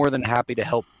 we're more than happy to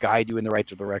help guide you in the right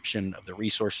direction of the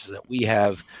resources that we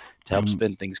have to help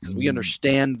spin things, because we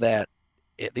understand that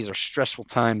these are stressful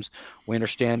times. We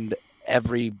understand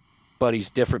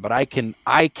everybody's different, but I can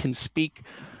speak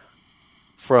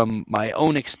from my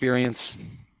own experience.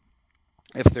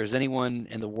 If there's anyone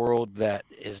in the world that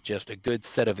is just a good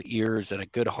set of ears and a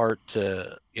good heart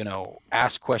to,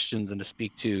 ask questions and to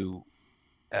speak to,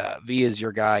 V is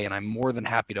your guy, and I'm more than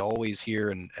happy to always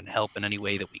hear and help in any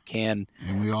way that we can.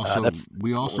 And we also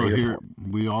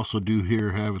do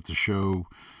have at the show.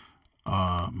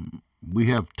 We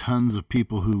have tons of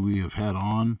people who we have had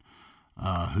on,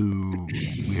 who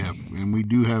we have, and we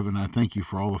do have, and I thank you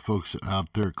for all the folks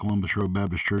out there at Columbus Road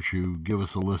Baptist Church who give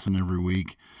us a listen every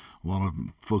week. A lot of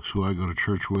folks who I go to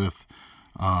church with,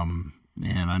 and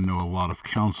I know a lot of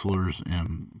counselors.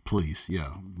 And please,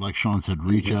 like Sean said,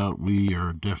 reach out. We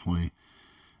are definitely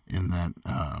in that.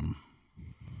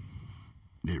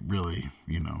 It really,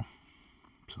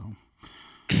 So.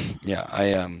 Yeah,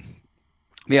 I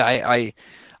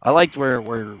liked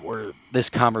where this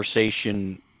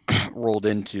conversation rolled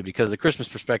into, because the Christmas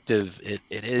perspective, it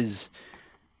is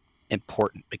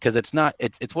important, because it's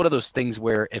one of those things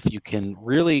where if you can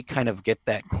really kind of get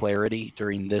that clarity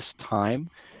during this time,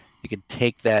 you can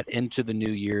take that into the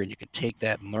new year, and you can take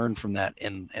that and learn from that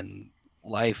in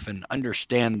life, and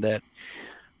understand that,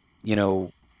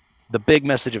 the big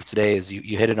message of today is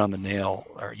you hit it on the nail,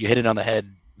 or you hit it on the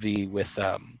head, V, with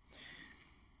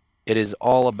it is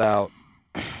all about,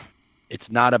 it's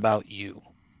not about you,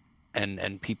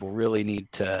 and people really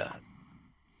need to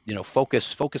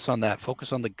focus on that,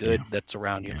 focus on the good that's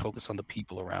around you, focus on the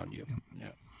people around you.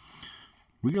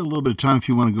 We got a little bit of time if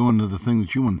you want to go into the thing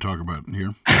that you want to talk about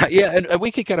here. Yeah, and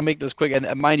we could kind of make this quick, and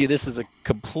mind you, this is a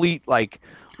complete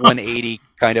 180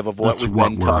 kind of what we've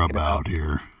been talking about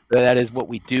here. That is what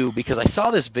we do, because I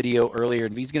saw this video earlier,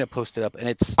 and V's going to post it up, and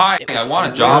it's... Hi, I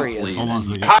want a job, please. Hold on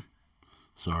a second.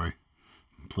 Sorry.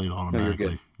 Played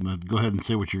automatically. Go ahead and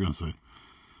say what you're going to say.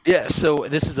 Yeah, so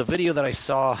this is a video that I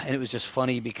saw, and it was just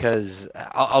funny because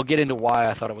I'll get into why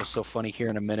I thought it was so funny here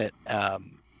in a minute.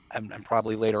 I'm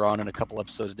probably later on in a couple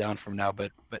episodes down from now,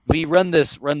 but V, run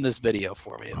this video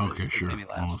for me. Okay, sure. Hold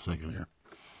on a second here.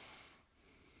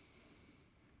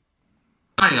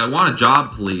 Hi, I want a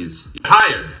job, please.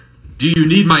 Hired. Do you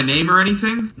need my name or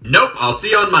anything? Nope, I'll see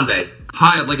you on Monday.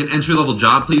 Hi, I'd like an entry-level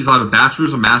job, please. I have a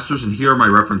bachelor's, a master's, and here are my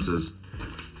references.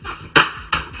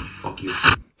 Fuck you.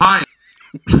 Hi.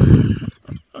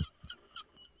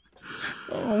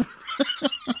 Oh.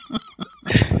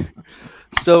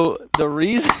 So the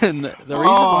reason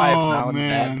why I found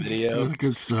that video, that's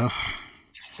good stuff,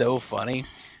 so funny,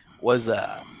 was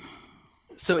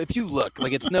so if you look,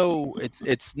 it's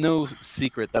no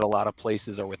secret that a lot of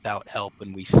places are without help,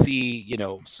 and we see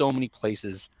so many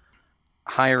places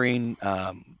hiring,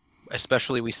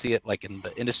 especially we see it in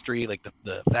the industry,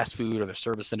 the fast food or the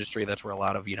service industry. That's where a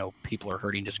lot of people are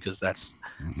hurting, just because that's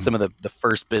some of the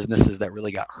first businesses that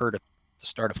really got hurt at the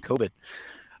start of COVID.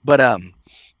 But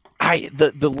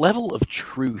the level of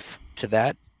truth to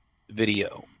that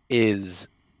video is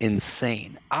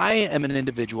insane. I am an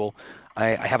individual.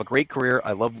 I have a great career.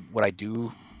 I love what I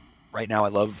do right now. I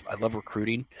love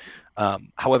recruiting.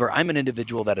 However, I'm an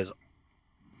individual that is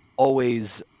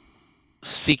always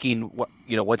seeking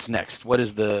what's next. What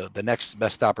is the next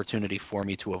best opportunity for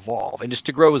me to evolve and just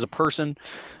to grow as a person,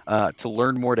 to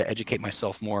learn more, to educate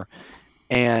myself more.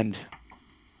 And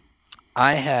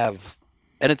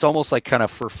it's almost kind of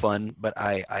for fun, but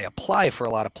I apply for a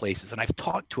lot of places, and I've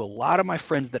talked to a lot of my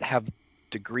friends that have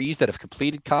degrees, that have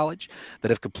completed college,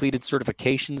 that have completed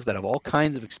certifications, that have all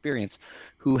kinds of experience,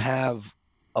 who have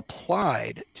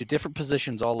applied to different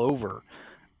positions all over,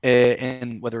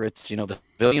 and whether it's the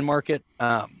civilian market,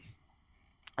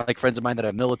 like friends of mine that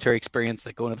have military experience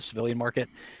that go into the civilian market,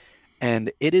 and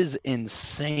it is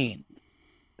insane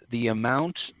the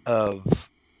amount of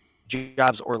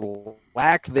jobs, or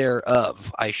lack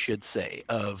thereof, I should say,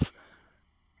 of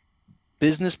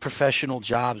business professional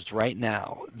jobs right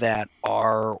now that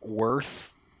are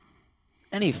worth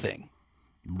anything.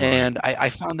 Right. And I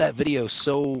found that video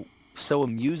so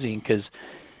amusing, because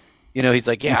He's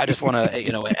like, yeah, I just want to,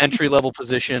 an entry level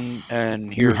position,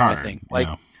 and You're here's my hired. thing. Like,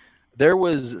 Yeah. there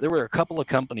were a couple of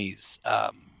companies,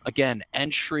 again,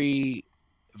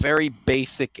 very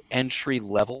basic entry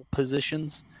level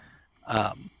positions,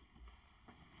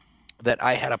 that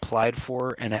I had applied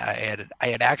for, and I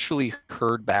had actually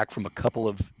heard back from a couple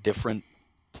of different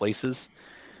places.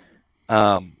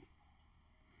 And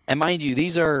mind you,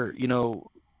 these are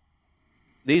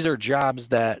jobs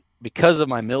that, because of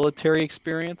my military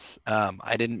experience,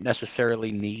 I didn't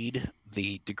necessarily need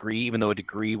the degree, even though a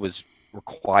degree was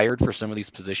required for some of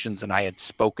these positions. And I had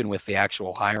spoken with the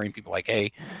actual hiring people, like,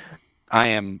 hey, I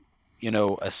am,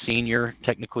 a senior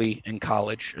technically in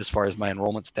college as far as my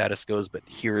enrollment status goes, but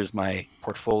here's my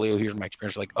portfolio, here's my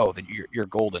experience. Like, oh, then you're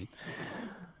golden.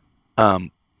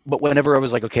 But whenever I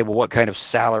was like, okay, well, what kind of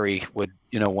salary would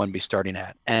one be starting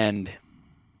at? And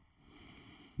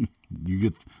You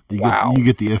get Wow. you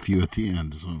get the FU at the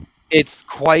end. So it's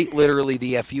quite literally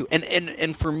the FU.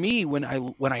 And for me, when I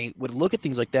would look at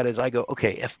things like that, as I go,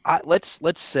 okay, if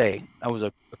let's say I was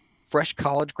a fresh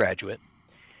college graduate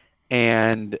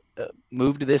and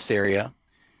moved to this area,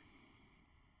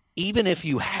 even if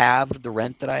you have the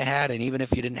rent that I had, and even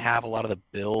if you didn't have a lot of the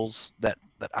bills that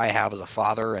I have as a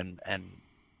father, and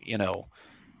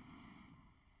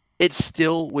it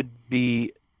still would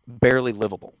be barely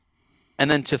livable. And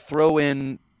then to throw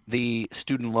in the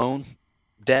student loan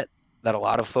debt that a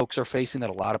lot of folks are facing,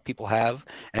 that a lot of people have,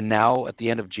 and now at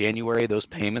the end of January, those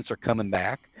payments are coming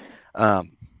back.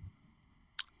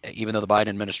 Even though the Biden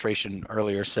administration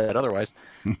earlier said otherwise.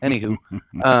 Anywho,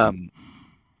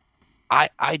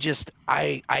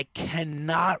 I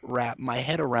cannot wrap my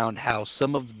head around how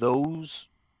some of those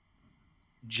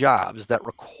jobs that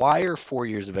require 4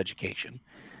 years of education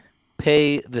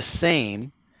pay the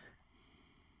same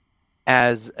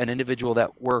as an individual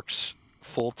that works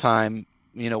full time,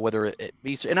 whether it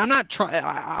be. And I'm not trying.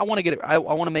 I want to get it. I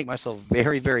want to make myself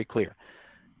very, very clear.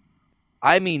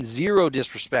 I mean zero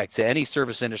disrespect to any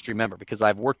service industry member, because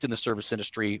I've worked in the service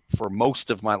industry for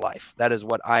most of my life. That is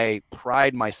what I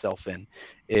pride myself in,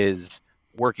 is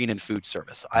working in food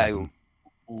service. I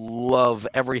love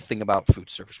everything about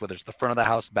food service, whether it's the front of the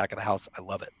house, back of the house. I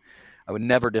love it. I would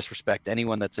never disrespect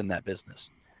anyone that's in that business.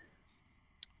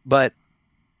 But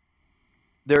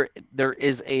there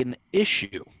is an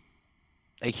issue,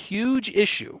 a huge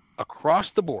issue across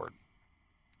the board,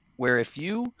 where if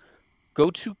you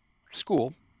go to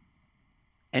school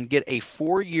and get a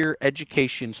 4-year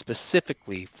education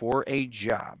specifically for a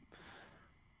job,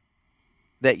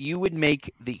 that you would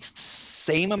make the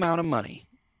same amount of money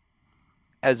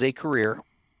as a career,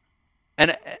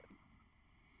 and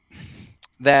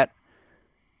that,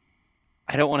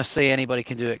 I don't want to say anybody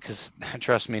can do it, because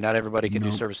trust me, not everybody can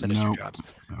do service industry jobs,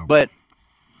 but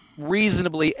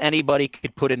reasonably anybody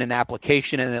could put in an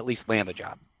application and at least land the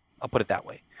job. I'll put it that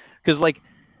way. Because like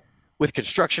with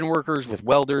construction workers, with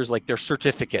welders, like there's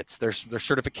certificates, there's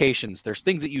certifications, there's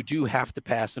things that you do have to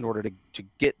pass in order to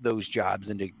get those jobs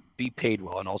and to be paid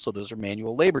well. And also those are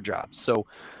manual labor jobs. So,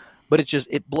 but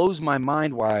it blows my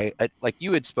mind why, like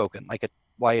you had spoken,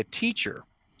 why a teacher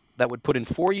that would put in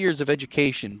 4 years of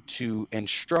education to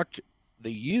instruct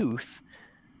the youth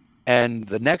and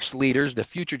the next leaders, the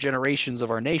future generations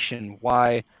of our nation,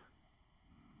 why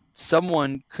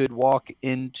someone could walk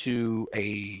into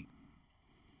a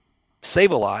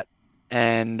Save-A-Lot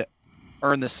and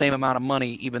earn the same amount of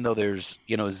money, even though there's,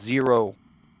 zero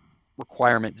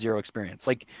requirement, zero experience.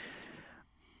 Like,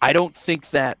 I don't think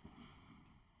that,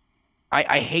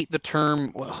 I hate the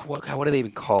term, what do they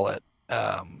even call it?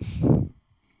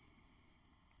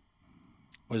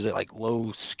 Was it like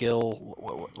low skill?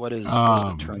 What is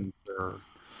the term for?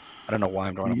 I don't know why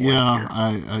I'm drawing a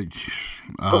blank here.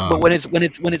 But when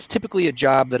it's typically a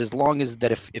job that, as long as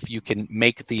that, if you can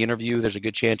make the interview, there's a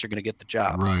good chance you're going to get the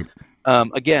job. right.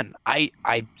 Again,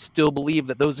 I still believe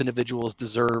that those individuals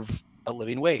deserve a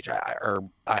living wage.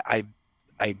 I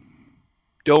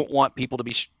don't want people to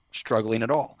be struggling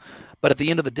at all. But at the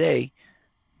end of the day,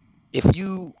 if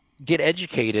you get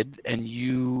educated and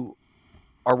you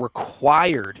are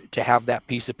required to have that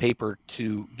piece of paper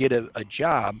to get a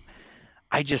job,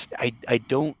 I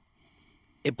don't,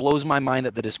 it blows my mind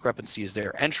that the discrepancy is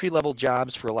there. Entry-level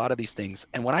jobs for a lot of these things.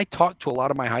 And when I talk to a lot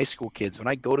of my high school kids, when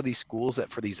I go to these schools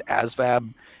for these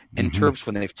ASVAB and TERPs,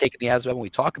 when they've taken the ASVAB and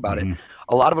we talk about it,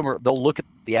 a lot of them they'll look at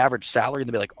the average salary and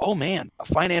they'll be like, oh man, a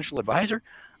financial advisor,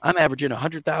 I'm averaging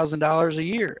 $100,000 a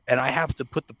year. And I have to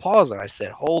put the pause on. I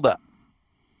said, hold up.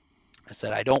 I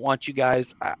said, I don't want you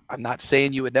guys, I'm not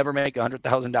saying you would never make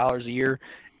 $100,000 a year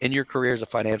in your career as a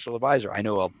financial advisor. I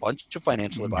know a bunch of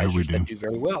financial advisors that do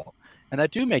very well and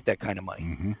that do make that kind of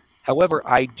money. However,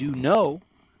 I do know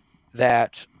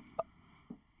that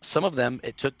some of them,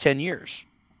 it took 10 years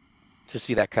to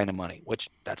see that kind of money, which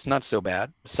that's not so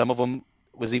bad. Some of them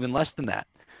was even less than that.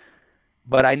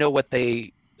 But I know what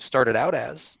they started out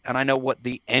as, and I know what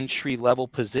the entry level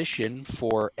position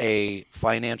for a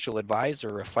financial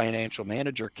advisor, a financial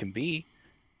manager can be.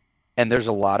 And there's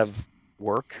a lot of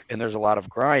work and there's a lot of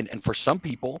grind. And for some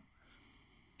people,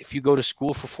 if you go to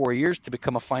school for 4 years to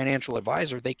become a financial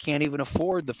advisor, they can't even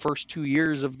afford the first 2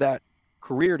 years of that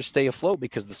career to stay afloat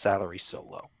because the salary's so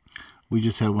low. We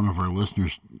just had one of our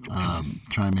listeners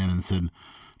chime in and said,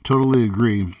 totally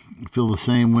agree. Feel the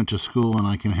same, went to school, and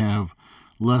I can have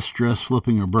less stress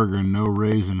flipping a burger and no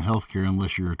raise in healthcare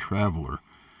unless you're a traveler.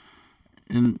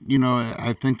 And,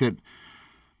 I think that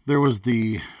there was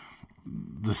the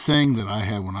saying that I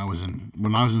had when I was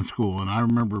in school, and I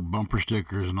remember bumper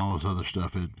stickers and all this other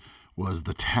stuff. It was,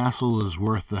 the tassel is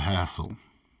worth the hassle.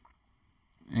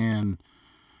 And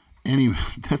anyway,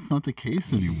 that's not the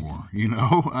case anymore.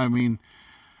 I mean,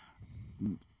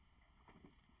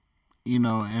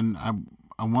 and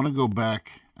I want to go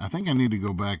back. I think I need to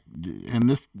go back, and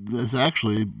this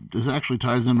actually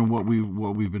ties into what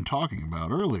we've been talking about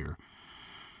earlier.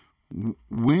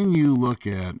 When you look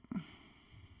at,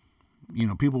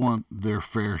 people want their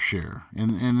fair share,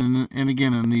 and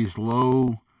again, in these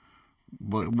low,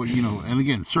 but and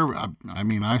again,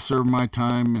 I served my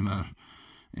time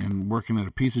in working at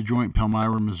a pizza joint,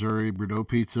 Palmyra, Missouri, Bordeaux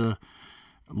Pizza.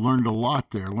 Learned a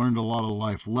lot there. Learned a lot of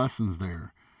life lessons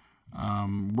there.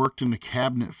 Worked in a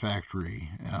cabinet factory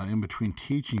in between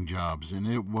teaching jobs, and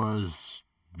it was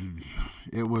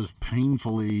a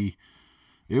painful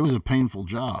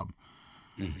job.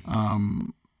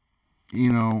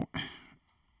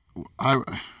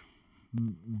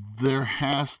 There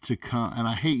has to come, and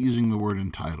I hate using the word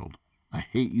entitled. I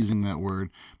hate using that word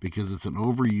because it's an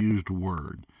overused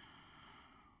word.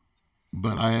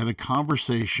 But I had a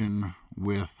conversation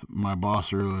with my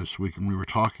boss earlier this week, and we were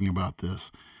talking about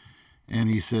this. And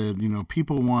he said,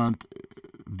 people want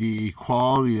the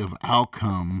equality of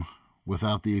outcome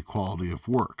without the equality of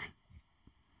work.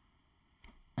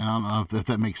 And I don't know if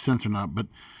that makes sense or not, but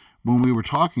when we were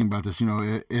talking about this,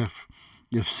 if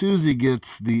Susie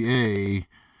gets the A,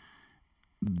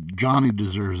 Johnny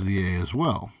deserves the A as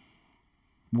well.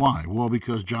 Why? Well,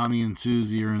 because Johnny and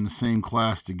Susie are in the same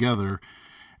class together,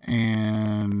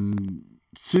 and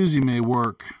Susie may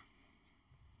work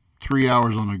 3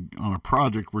 hours on a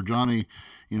project where Johnny,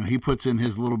 he puts in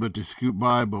his little bit to scoot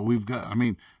by, but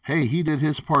hey, he did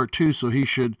his part too, so he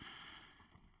should,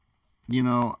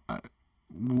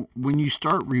 when you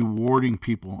start rewarding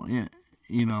people,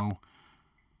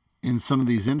 in some of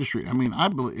these industries, I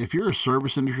believe if you're a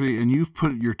service industry and you've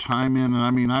put your time in,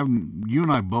 and you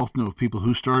and I both know people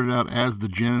who started out as the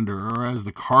janitor or as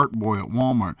the cart boy at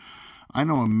Walmart. I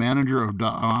know a manager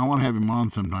I want to have him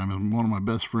on sometime, he's one of my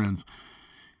best friends.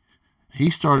 He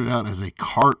started out as a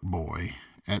cart boy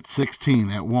at 16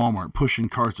 at Walmart, pushing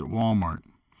carts at Walmart.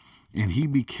 And he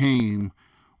became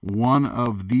one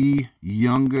of the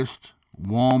youngest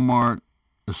Walmart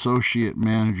associate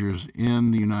managers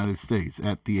in the United States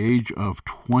at the age of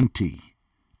 20.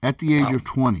 At the age of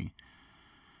 20.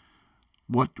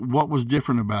 What was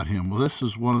different about him? Well, this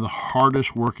is one of the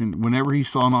hardest working, whenever he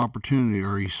saw an opportunity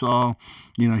or he saw,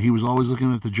 he was always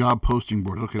looking at the job posting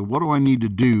board. Okay, what do I need to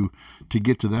do to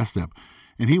get to that step?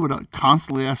 And he would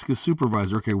constantly ask his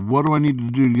supervisor, okay, what do I need to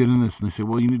do to get in this? And they say,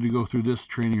 well, you need to go through this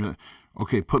training.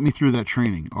 Okay, put me through that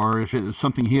training. Or if it was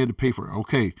something he had to pay for,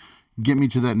 okay, get me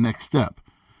to that next step.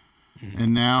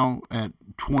 And now at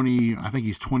 20, I think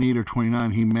he's 28 or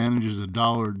 29, he manages a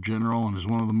Dollar General and is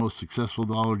one of the most successful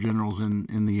Dollar Generals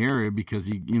in the area because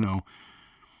he,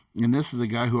 and this is a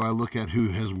guy who I look at who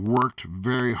has worked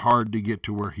very hard to get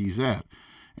to where he's at.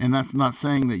 And that's not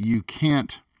saying that you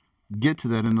can't get to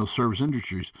that in those service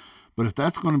industries, but if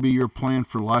that's going to be your plan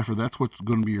for life or that's what's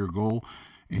going to be your goal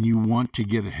and you want to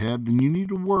get ahead, then you need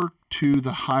to work to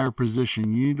the higher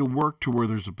position. You need to work to where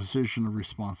there's a position of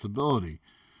responsibility.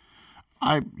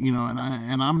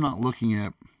 And I'm not looking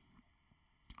at,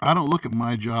 I don't look at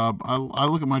my job. I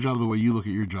look at my job the way you look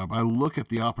at your job. I look at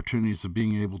the opportunities of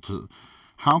being able to,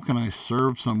 how can I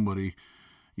serve somebody,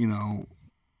 and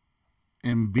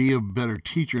be a better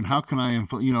teacher? And how can I,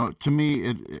 to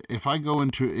me,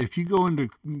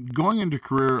 going into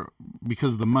career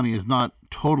because of the money is not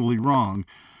totally wrong,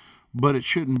 but it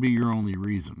shouldn't be your only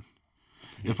reason.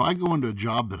 If I go into a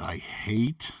job that I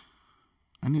hate,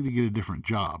 I need to get a different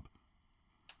job.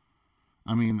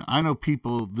 I know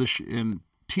people, in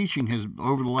teaching has,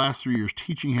 over the last 3 years,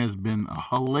 teaching has been a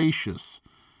hellacious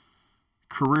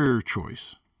career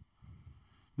choice.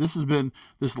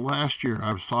 this last year.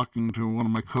 I was talking to one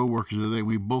of my coworkers today.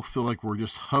 We both feel like we're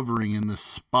just hovering in this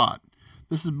spot.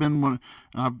 This has been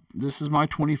this is my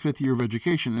 25th year of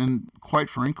education, and quite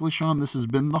frankly, Sean, this has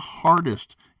been the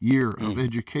hardest year of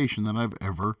education that I've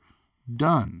ever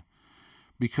done,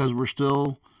 because we're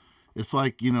still. It's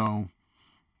like,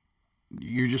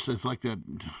 it's like that,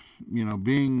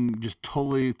 being just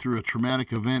totally through a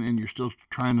traumatic event, and you're still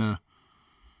trying to,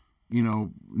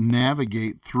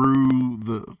 navigate through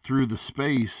the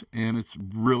space, and it's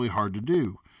really hard to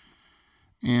do.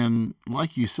 And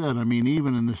like you said, I mean,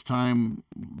 even in this time,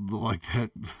 like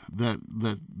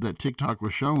that TikTok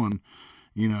was showing,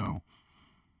 well,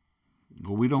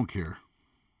 we don't care.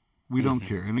 We don't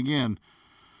care. And again,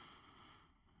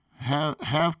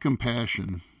 have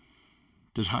compassion.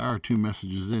 To tie our two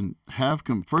messages in,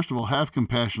 first of all, have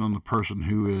compassion on the person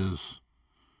who is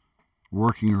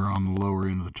working or on the lower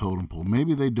end of the totem pole.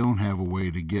 Maybe they don't have a way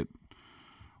to get.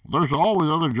 There's always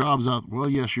other jobs out. Well,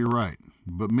 yes, you're right,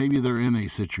 but maybe they're in a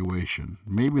situation.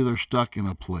 Maybe they're stuck in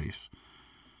a place,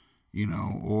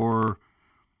 or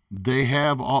they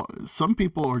have all. Some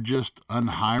people are just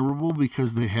unhirable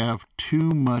because they have too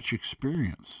much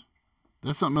experience.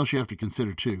 That's something else you have to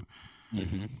consider too.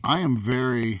 Mm-hmm. I am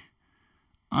very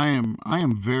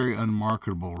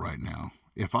unmarketable right now.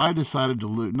 If I decided to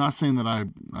lose, not saying that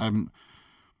I'm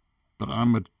a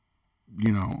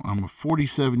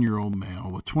 47-year-old male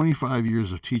with 25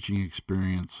 years of teaching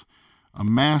experience, a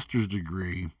master's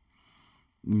degree,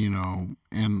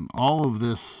 and all of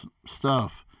this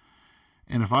stuff.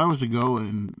 And if I was to go,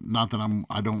 and not that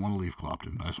I don't want to leave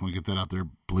Clopton. I just want to get that out there.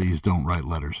 Please don't write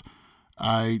letters.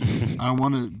 I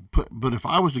want to put, but if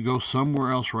I was to go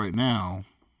somewhere else right now,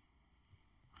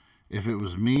 if it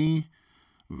was me,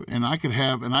 and I could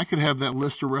have that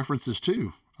list of references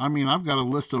too. I mean, I've got a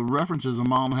list of references 1.5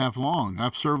 miles long.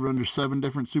 I've served under 7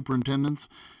 different superintendents,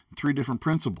 3 different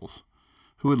principals,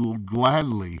 who would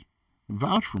gladly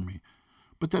vouch for me.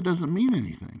 But that doesn't mean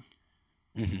anything.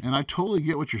 Mm-hmm. And I totally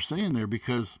get what you're saying there,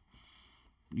 because,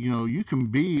 you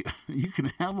can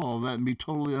have all that and be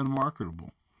totally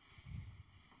unmarketable.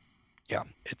 Yeah,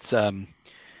 it's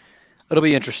it'll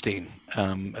be interesting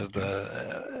as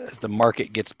the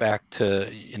market gets back to,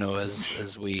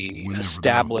 as we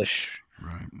establish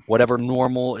right. whatever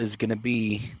normal is going to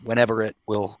be, whenever it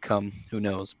will come, who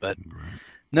knows? But right.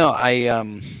 No,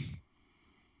 I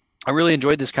really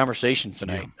enjoyed this conversation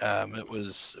tonight. Yeah. It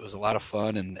was a lot of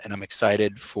fun, and I'm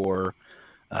excited for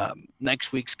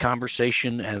next week's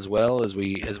conversation, as well as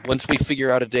once we figure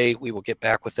out a day, we will get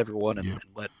back with everyone and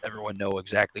let everyone know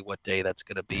exactly what day that's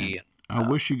going to be. And, I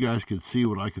wish you guys could see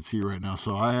what I could see right now.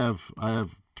 So I have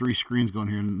 3 screens going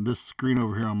here, and this screen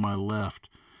over here on my left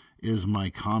is my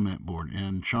comment board.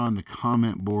 And Sean, the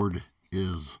comment board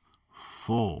is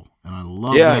full, and I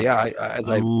love that. Yeah,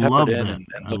 I love that.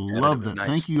 I love that. Nice.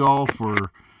 Thank you all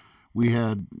we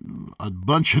had a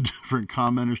bunch of different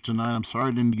commenters tonight. I'm sorry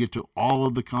I didn't get to all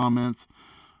of the comments,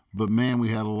 but man, we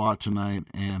had a lot tonight.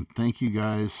 And thank you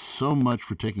guys so much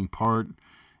for taking part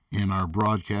in our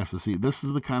broadcast to see. This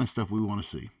is the kind of stuff we want to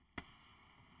see.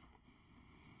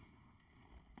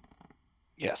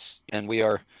 Yes, and we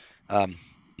are,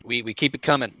 we keep it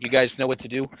coming. You guys know what to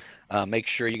do. Make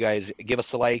sure you guys give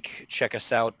us a like, check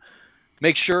us out.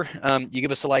 Make sure you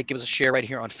give us a like, give us a share right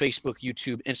here on Facebook,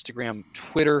 YouTube, Instagram,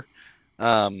 Twitter.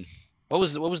 What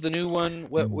was the new one?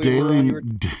 The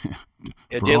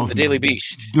Daily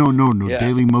Beast. No. Yeah.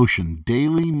 Daily Motion. Oh,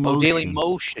 Daily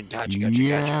Motion. Gotcha.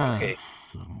 Okay.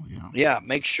 So, yeah.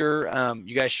 Make sure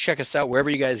you guys check us out wherever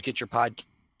you guys get your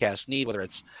podcast need, whether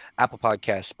it's Apple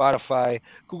Podcasts, Spotify,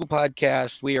 Google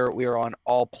Podcasts. We are on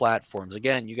all platforms.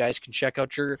 Again, you guys can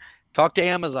talk to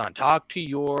Amazon, talk to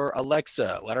your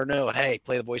Alexa, let her know, hey,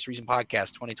 play the Voice of Reason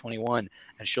podcast 2021,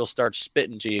 and she'll start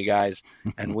spitting to you guys,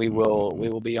 and we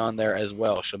will be on there as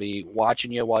well. She'll be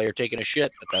watching you while you're taking a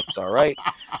shit, but that's all right.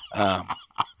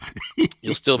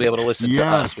 You'll still be able to listen to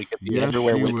us. We could be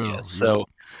everywhere with you. So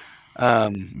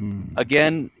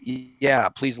again,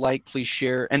 please like, please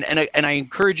share, and I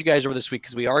encourage you guys over this week,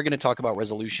 because we are going to talk about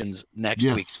resolutions next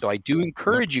week. So I do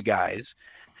encourage you guys,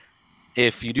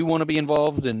 if you do want to be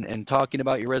involved in talking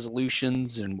about your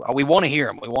resolutions, and we want to hear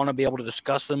them, we want to be able to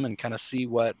discuss them and kind of see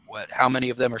how many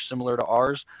of them are similar to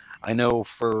ours. I know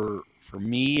for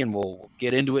me, and we'll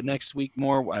get into it next week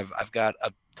more, I've got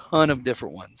a ton of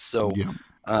different ones. So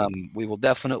we will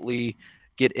definitely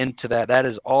get into that. That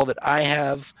is all that I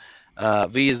have.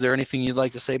 V, is there anything you'd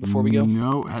like to say before we go?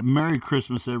 No. Merry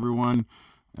Christmas, everyone.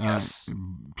 Yes.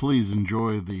 Please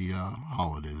enjoy the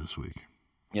holiday this week.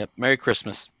 Yep. Merry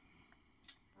Christmas.